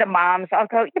 And the moms, I'll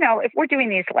go, if we're doing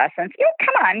these lessons,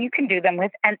 come on, you can do them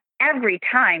with. And every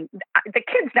time, the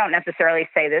kids don't necessarily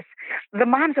say this. The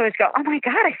moms always go, oh my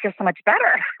God, I feel so much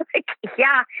better.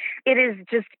 Yeah, it is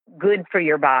just good for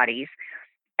your bodies.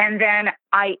 And then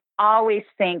I always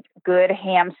think good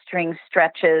hamstring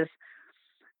stretches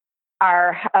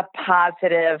are a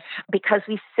positive because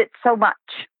we sit so much.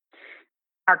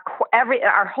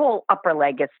 Our whole upper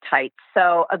leg gets tight.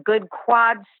 So a good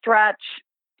quad stretch,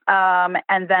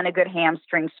 and then a good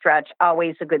hamstring stretch,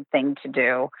 always a good thing to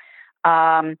do.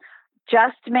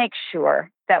 Just make sure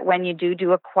that when you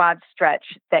do a quad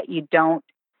stretch, that you don't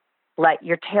let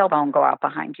your tailbone go out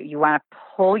behind you. You want to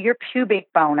pull your pubic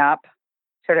bone up,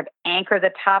 sort of anchor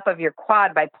the top of your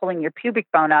quad by pulling your pubic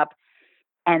bone up,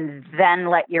 and then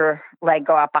let your leg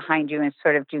go out behind you and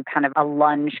sort of do kind of a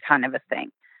lunge kind of a thing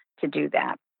to do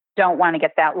that. Don't want to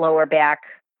get that lower back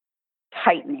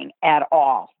tightening at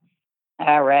all.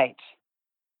 All right.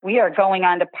 We are going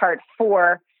on to part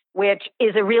 4, which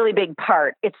is a really big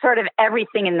part. It's sort of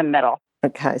everything in the middle.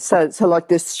 Okay, so like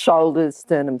this shoulders,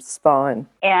 sternum, spine.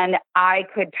 And I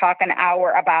could talk an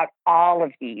hour about all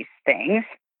of these things.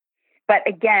 But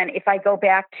again, if I go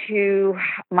back to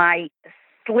my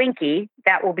slinky,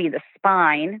 that will be the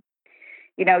spine.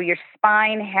 Your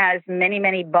spine has many,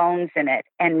 many bones in it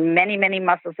and many, many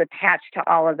muscles attached to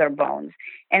all of their bones.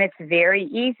 And it's very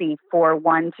easy for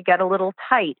one to get a little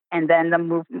tight and then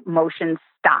the motion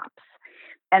stops.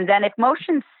 And then if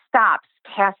motion stops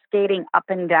cascading up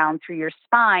and down through your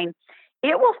spine,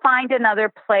 it will find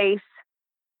another place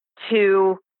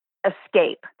to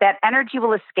escape. That energy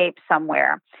will escape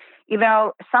somewhere.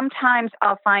 Sometimes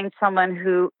I'll find someone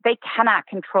who they cannot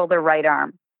control their right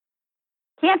arm.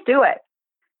 Can't do it.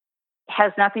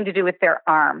 Has nothing to do with their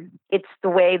arm. It's the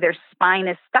way their spine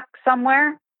is stuck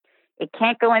somewhere. It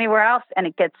can't go anywhere else, and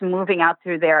it gets moving out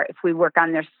through there. If we work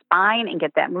on their spine and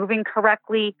get that moving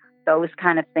correctly, those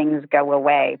kind of things go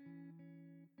away.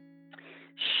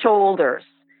 Shoulders.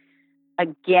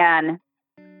 Again,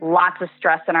 lots of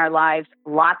stress in our lives,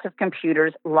 lots of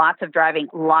computers, lots of driving,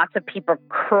 lots of people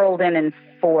curled in and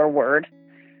forward.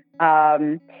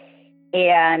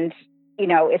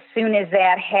 As soon as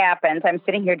that happens, I'm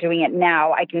sitting here doing it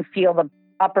now, I can feel the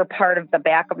upper part of the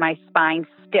back of my spine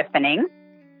stiffening.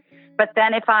 But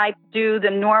then if I do the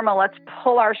normal, let's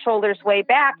pull our shoulders way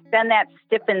back, then that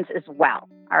stiffens as well.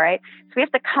 All right. So we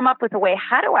have to come up with a way.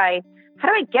 How do I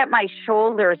get my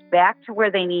shoulders back to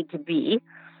where they need to be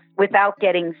without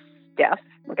getting stiff?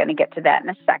 We're going to get to that in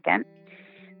a second.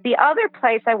 The other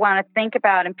place I want to think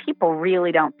about, and people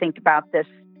really don't think about this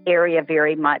area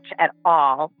very much at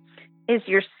all, is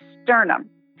your sternum.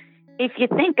 If you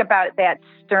think about that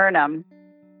sternum,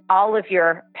 all of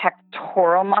your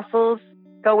pectoral muscles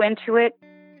go into it.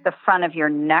 The front of your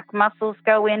neck muscles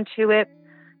go into it.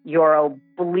 Your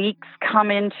obliques come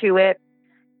into it.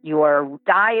 Your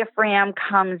diaphragm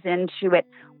comes into it.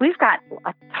 we've got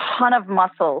a ton of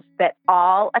muscles that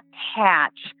all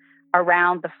attach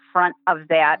around the front of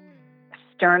that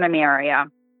sternum area.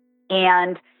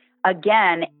 And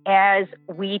again, as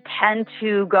we tend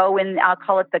to go in, I'll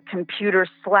call it the computer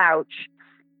slouch,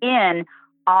 in,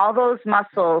 all those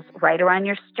muscles right around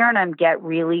your sternum get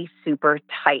really super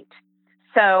tight.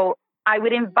 So I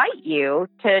would invite you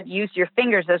to use your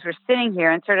fingers as we're sitting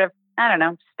here and sort of,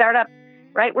 start up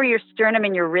right where your sternum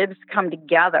and your ribs come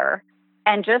together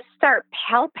and just start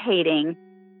palpating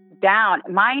down.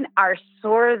 Mine are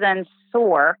sore than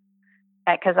sore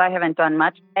because I haven't done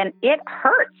much. And it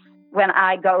hurts when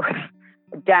I go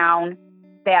down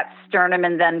that sternum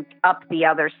and then up the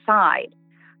other side.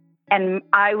 And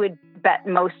I would bet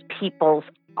most people's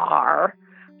are.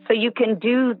 So you can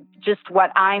do just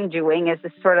what I'm doing is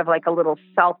this sort of like a little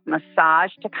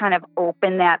self-massage to kind of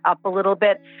open that up a little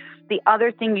bit. The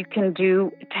other thing you can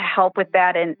do to help with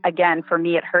that, and again, for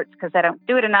me it hurts because I don't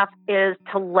do it enough, is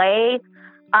to lay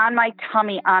on my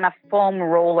tummy on a foam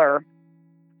roller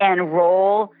and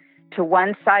roll to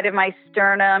one side of my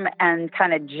sternum and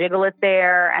kind of jiggle it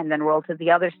there, and then roll to the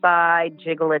other side,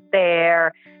 jiggle it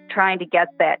there, trying to get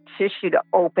that tissue to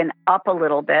open up a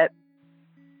little bit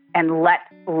and let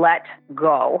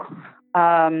go.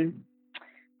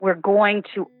 We're going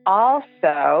to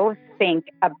also think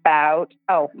about,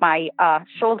 my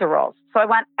shoulder rolls. So I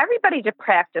want everybody to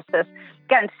practice this.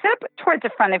 Again, sit up towards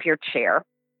the front of your chair.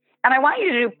 And I want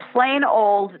you to do plain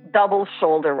old double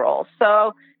shoulder rolls.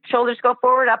 So shoulders go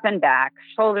forward, up, and back.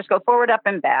 Shoulders go forward, up,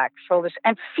 and back. Shoulders,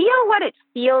 and feel what it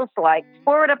feels like.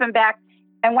 Forward, up, and back.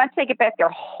 And once they get back there,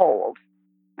 hold.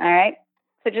 All right?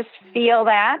 So just feel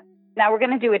that. Now we're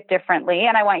going to do it differently,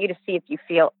 and I want you to see if you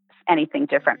feel anything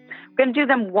different. We're going to do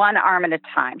them one arm at a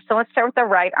time. So let's start with the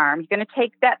right arm. You're going to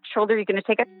take that shoulder, you're going to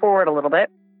take it forward a little bit.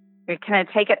 You're going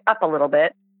to take it up a little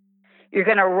bit. You're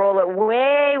going to roll it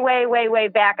way, way, way, way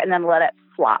back and then let it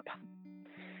flop.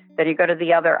 Then you go to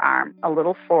the other arm, a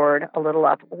little forward, a little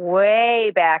up,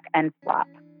 way back and flop.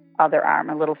 Other arm,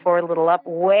 a little forward, a little up,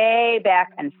 way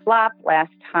back and flop.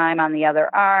 Last time on the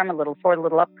other arm, a little forward, a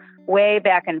little up, way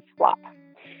back and flop.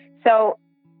 So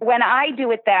when I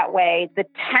do it that way, the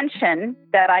tension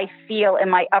that I feel in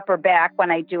my upper back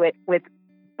when I do it with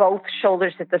both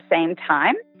shoulders at the same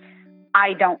time,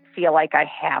 I don't feel like I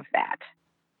have that.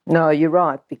 No, you're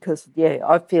right, because,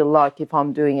 I feel like if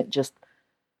I'm doing it just,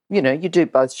 you do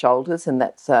both shoulders and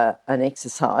that's an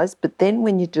exercise, but then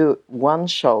when you do one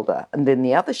shoulder and then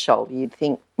the other shoulder, you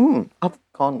think, I've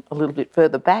gone a little bit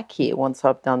further back here once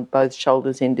I've done both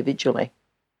shoulders individually.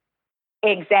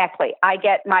 Exactly. I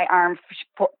get my arm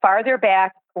farther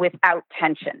back without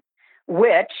tension,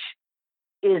 which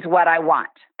is what I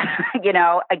want,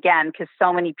 again, because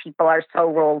so many people are so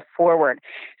rolled forward.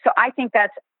 So I think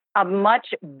that's a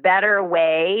much better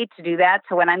way to do that.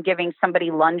 So when I'm giving somebody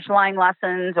lunge line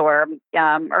lessons or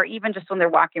even just when they're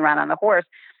walking around on the horse,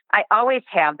 I always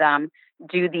have them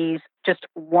do these just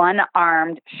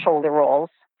one-armed shoulder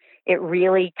rolls. It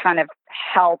really kind of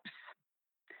helps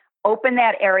open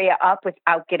that area up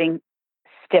without getting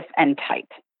stiff and tight.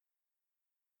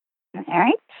 All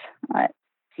right, let's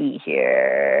see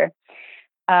here.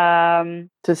 So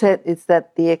is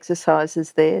that the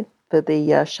exercises there for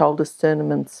the shoulder,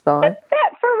 sternum, and spine?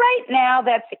 That for right now,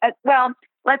 that's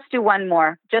let's do one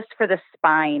more just for the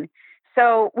spine.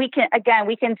 So we can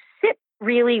sit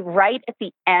really right at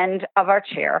the end of our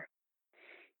chair.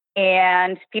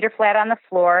 And feet are flat on the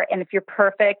floor. And if you're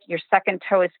perfect, your second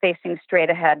toe is facing straight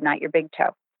ahead, not your big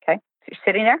toe. Okay? So you're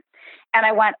sitting there. And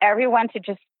I want everyone to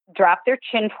just drop their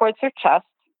chin towards their chest.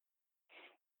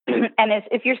 And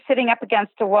if you're sitting up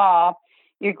against a wall,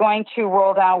 you're going to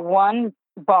roll down one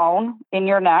bone in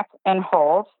your neck and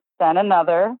hold, then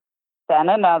another, then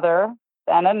another,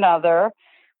 then another.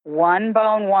 One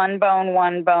bone, one bone,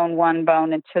 one bone, one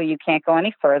bone until you can't go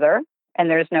any further. And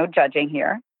there's no judging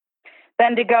here.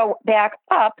 Then to go back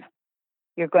up,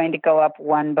 you're going to go up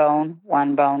one bone,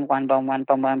 one bone, one bone, one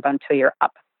bone, one bone, until you're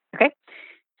up. Okay?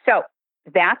 So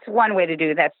that's one way to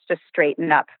do that's just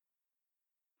straighten up.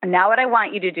 Now what I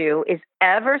want you to do is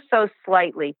ever so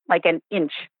slightly, like an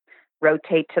inch,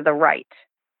 rotate to the right.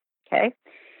 Okay?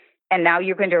 And now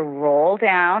you're going to roll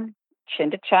down,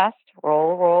 chin to chest,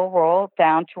 roll, roll, roll,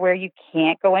 down to where you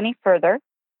can't go any further.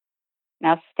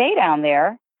 Now stay down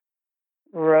there.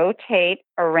 Rotate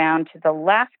around to the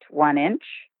left 1 inch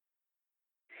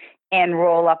and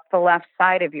roll up the left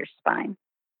side of your spine.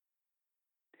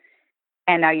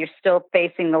 And now you're still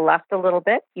facing the left a little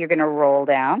bit. You're going to roll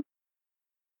down,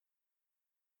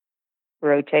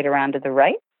 rotate around to the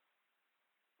right,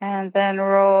 and then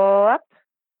roll up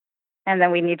And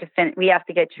then we have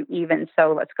to get you even.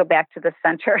 So let's go back to the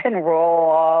center and roll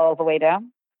all the way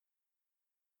down.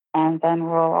 And then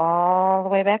roll all the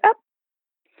way back up.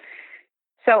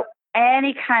 So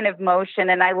any kind of motion,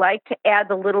 and I like to add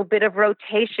the little bit of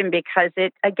rotation because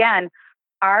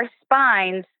our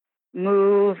spines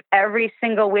move every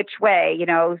single which way,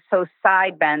 so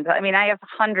side bends. I mean, I have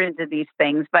hundreds of these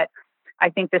things, but I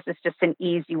think this is just an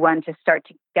easy one to start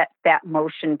to get that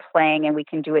motion playing, and we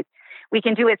can do it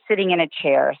sitting in a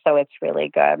chair, so it's really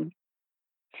good.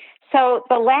 So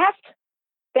the last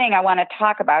thing I want to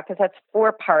talk about, because that's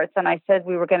 4 parts, and I said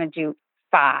we were going to do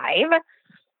 5.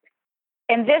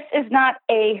 And this is not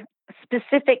a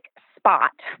specific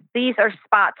spot. These are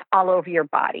spots all over your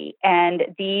body, and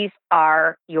these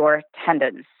are your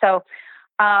tendons. So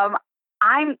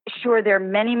I'm sure there are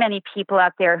many, many people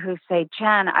out there who say,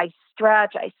 Jen, I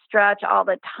stretch all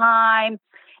the time,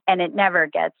 and it never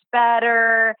gets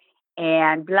better,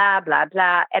 and blah, blah,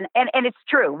 blah. And it's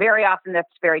true. Very often that's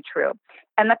very true.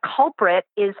 And the culprit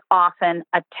is often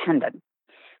a tendon.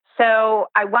 So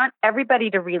I want everybody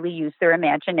to really use their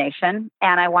imagination,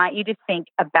 and I want you to think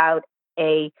about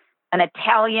an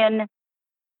Italian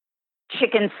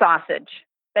chicken sausage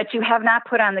that you have not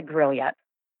put on the grill yet.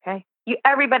 Okay,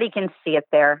 everybody can see it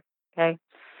there. Okay,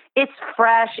 it's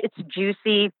fresh, it's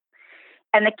juicy,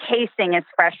 and the casing is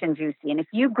fresh and juicy. And if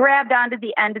you grabbed onto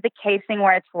the end of the casing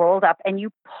where it's rolled up and you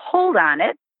pulled on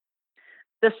it,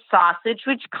 the sausage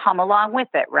would come along with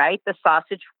it, right? The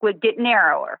sausage would get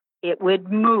narrower. It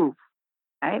would move,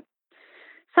 right?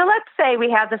 So let's say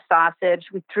we have the sausage,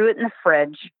 we threw it in the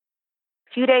fridge.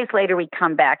 A few days later, we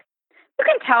come back. You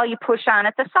can tell you push on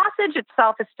it. The sausage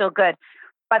itself is still good,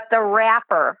 but the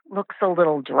wrapper looks a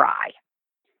little dry.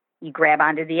 You grab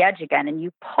onto the edge again and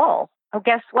you pull. Oh,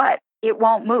 guess what? It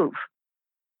won't move.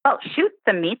 Oh, shoot,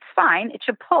 the meat's fine. It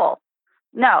should pull.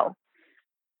 No.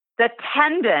 The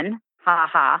tendon,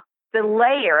 the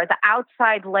layer, the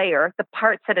outside layer, the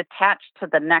parts that attach to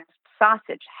the next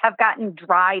sausage have gotten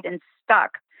dried and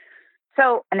stuck.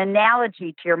 So an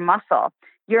analogy to your muscle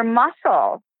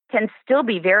can still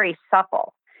be very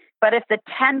supple, but if the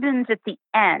tendons at the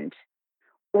end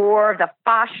or the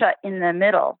fascia in the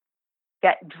middle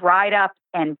get dried up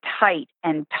and tight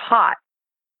and taut,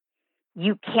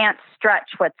 you can't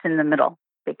stretch what's in the middle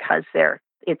because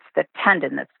it's the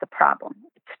tendon that's the problem.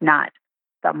 It's not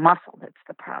the muscle that's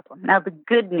the problem. Now, the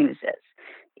good news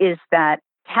is that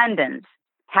tendons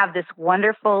have this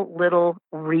wonderful little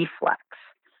reflex.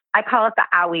 I call it the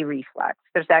owie reflex.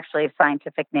 There's actually a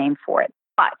scientific name for it.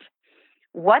 But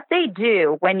what they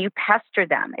do when you pester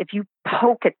them, if you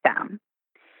poke at them,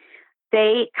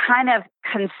 they kind of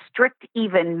constrict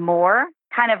even more,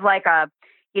 kind of like it's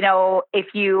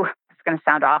going to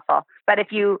sound awful, but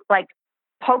if you like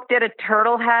poked at a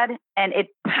turtle head and it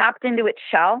popped into its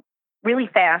shell really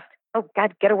fast, oh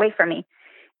God, get away from me.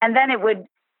 And then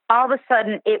all of a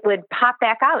sudden it would pop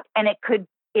back out and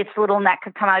its little neck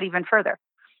could come out even further.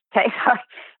 Okay. So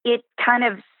it kind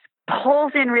of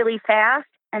pulls in really fast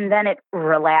and then it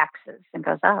relaxes and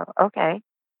goes, oh, okay,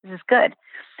 this is good.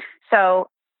 So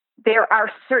there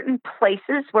are certain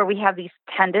places where we have these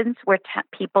tendons where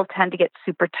people tend to get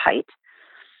super tight.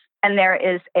 And there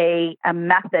is a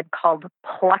method called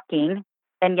plucking.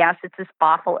 And yes, it's as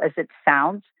awful as it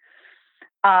sounds.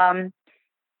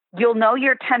 You'll know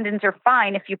your tendons are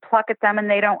fine if you pluck at them and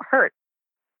they don't hurt.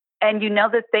 And you know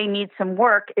that they need some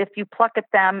work if you pluck at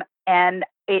them and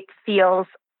it feels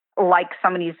like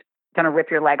somebody's going to rip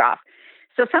your leg off.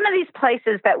 So some of these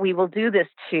places that we will do this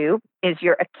to is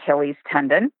your Achilles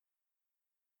tendon.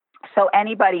 So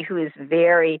anybody who is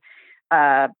very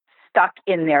stuck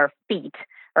in their feet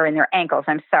or in their ankles,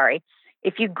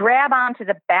 if you grab onto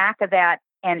the back of that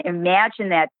and imagine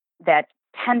that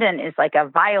tendon is like a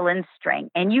violin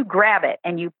string and you grab it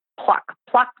and you pluck,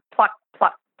 pluck, pluck,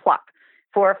 pluck, pluck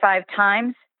 4 or 5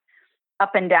 times,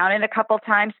 up and down it a couple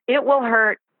times, it will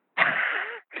hurt,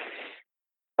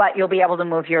 but you'll be able to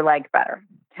move your leg better,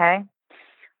 okay?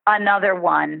 Another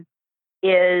one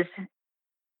is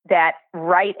that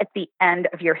right at the end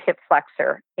of your hip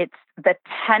flexor, it's the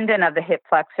tendon of the hip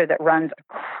flexor that runs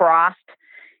across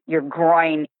your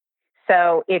groin.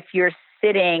 So if you're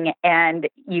sitting and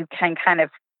you can kind of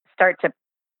start to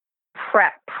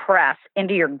press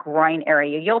into your groin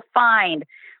area, you'll find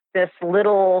this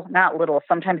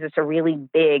sometimes it's a really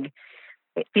big,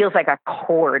 it feels like a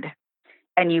cord,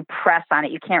 and you press on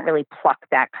it. You can't really pluck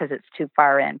that because it's too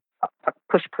far in.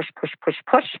 Push, push, push, push,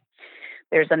 push.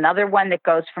 There's another one that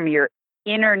goes from your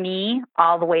inner knee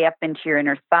all the way up into your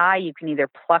inner thigh. You can either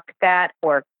pluck that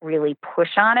or really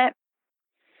push on it.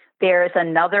 There's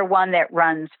another one that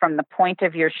runs from the point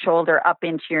of your shoulder up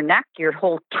into your neck, your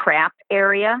whole trap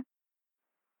area.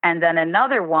 And then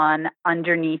another one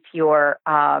underneath your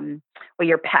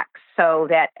pecs. So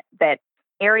that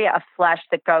area of flesh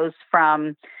that goes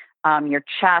from your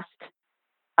chest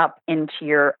up into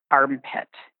your armpit.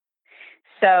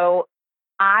 So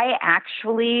I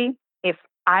actually, if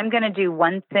I'm going to do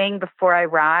one thing before I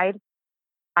ride,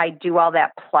 I do all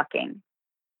that plucking,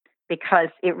 because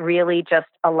it really just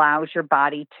allows your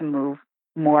body to move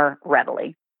more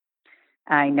readily.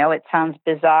 I know it sounds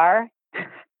bizarre,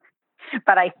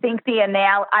 but I think the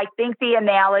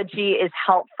analogy is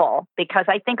helpful, because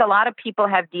I think a lot of people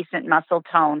have decent muscle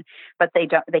tone, but they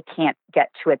can't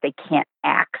get to it. They can't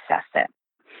access it.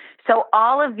 So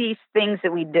all of these things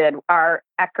that we did are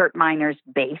Echart Meyners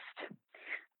based.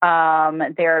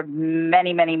 There are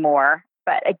many, many more.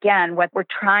 But again, what we're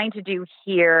trying to do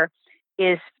here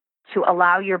is to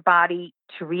allow your body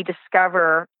to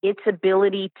rediscover its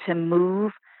ability to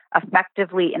move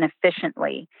effectively and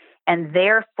efficiently. And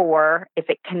therefore, if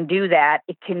it can do that,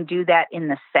 it can do that in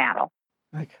the saddle.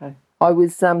 Okay. I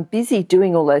was busy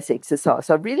doing all those exercises.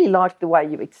 I really liked the way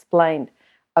you explained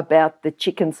about the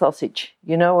chicken sausage,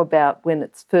 about when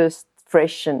it's first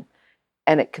fresh and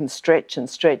it can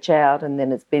stretch out, and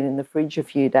then it's been in the fridge a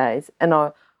few days. And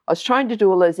I was trying to do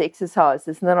all those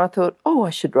exercises, and then I thought, I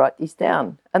should write these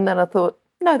down. And then I thought,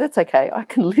 no, that's okay. I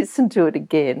can listen to it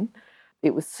again.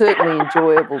 It was certainly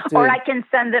enjoyable doing. Or I can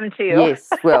send them to you. Yes,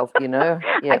 well, Yeah,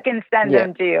 I can send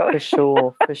them to you.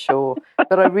 For sure.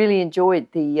 But I really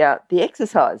enjoyed the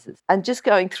exercises and just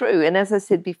going through. And as I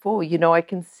said before, I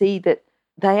can see that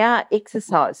they are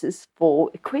exercises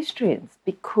for equestrians,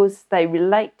 because they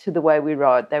relate to the way we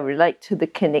ride. They relate to the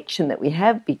connection that we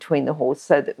have between the horse,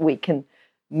 so that we can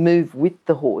move with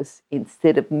the horse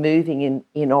instead of moving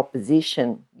in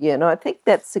opposition. I think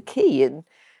that's the key. And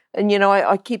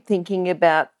I keep thinking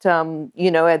about,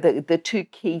 the two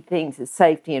key things are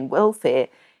safety and welfare.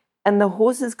 And the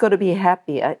horse has got to be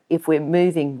happier if we're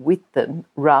moving with them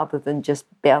rather than just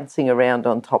bouncing around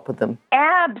on top of them.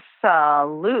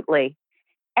 Absolutely.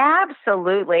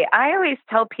 Absolutely. I always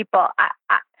tell people,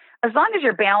 as long as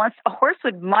you're balanced, a horse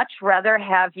would much rather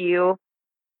have you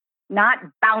not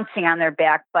bouncing on their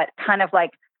back, but kind of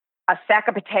like a sack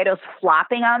of potatoes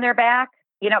flopping on their back,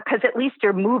 because at least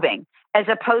you're moving, as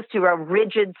opposed to a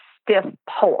rigid, stiff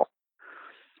pole.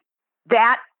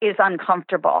 That is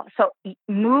uncomfortable. So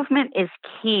movement is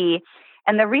key.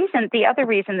 And the other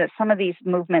reason that some of these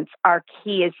movements are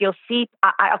key is you'll see,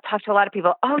 I'll talk to a lot of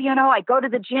people, I go to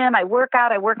the gym, I work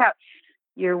out.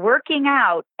 You're working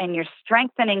out and you're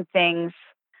strengthening things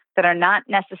that are not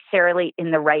necessarily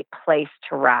in the right place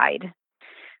to ride.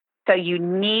 So you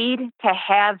need to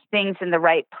have things in the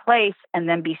right place and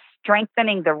then be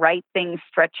strengthening the right things,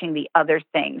 stretching the other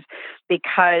things,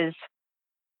 because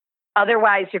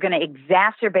otherwise you're going to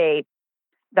exacerbate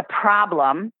the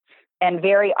problem. And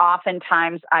very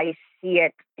oftentimes I see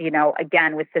it,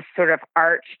 again, with this sort of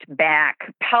arched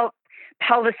back,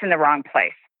 pelvis in the wrong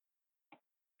place.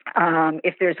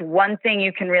 If there's one thing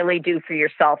you can really do for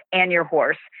yourself and your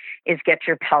horse is get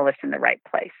your pelvis in the right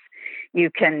place. You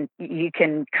can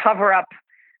cover up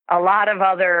a lot of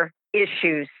other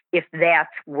issues if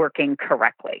that's working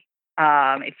correctly.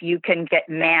 If you can get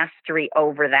mastery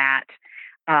over that,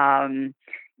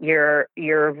 you're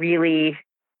really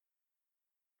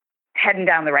heading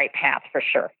down the right path for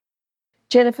sure.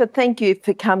 Jennifer, thank you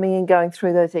for coming and going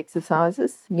through those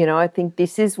exercises. I think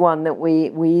this is one that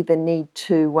we either need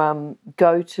to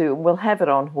go to, and we'll have it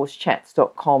on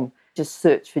horsechats.com. Just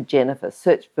search for Jennifer,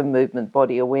 search for movement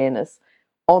body awareness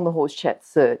on the Horse Chat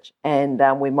search, and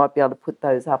we might be able to put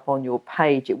those up on your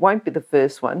page. It won't be the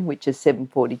first one, which is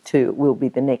 742. It will be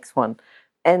the next one.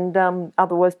 And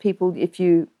otherwise, people, if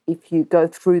you go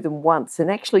through them once and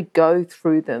actually go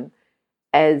through them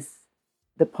as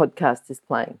the podcast is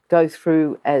playing, go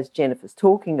through as Jennifer's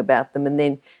talking about them, and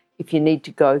then if you need to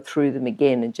go through them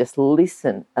again and just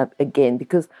listen again,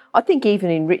 because I think even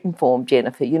in written form,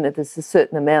 Jennifer, there's a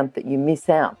certain amount that you miss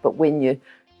out, but when you're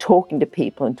talking to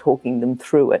people and talking them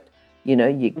through it, you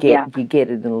get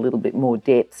it in a little bit more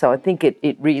depth. So I think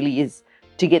it really is,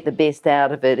 to get the best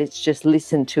out of it, it's just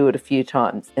listen to it a few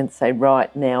times and say,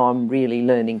 right, now I'm really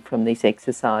learning from these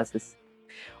exercises.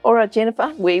 All right,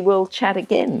 Jennifer, we will chat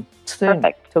again soon.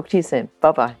 Perfect. Talk to you soon.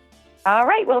 Bye-bye. All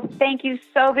right. Well, thank you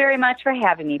so very much for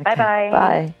having me. Okay. Bye-bye.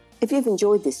 Bye. If you've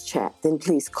enjoyed this chat, then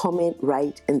please comment,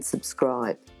 rate and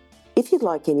subscribe. If you'd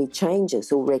like any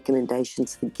changes or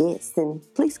recommendations for guests, then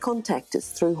please contact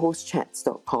us through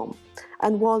horsechats.com.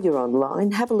 And while you're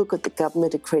online, have a look at the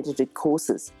government accredited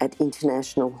courses at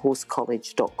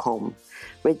internationalhorsecollege.com.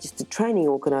 Registered Training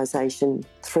Organisation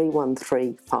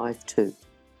 31352.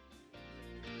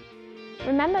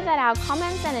 Remember that our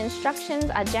comments and instructions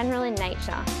are general in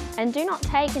nature and do not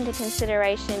take into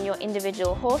consideration your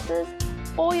individual horses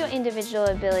or your individual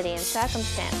ability and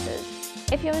circumstances.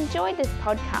 If you enjoyed this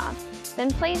podcast, then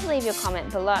please leave your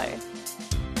comment below.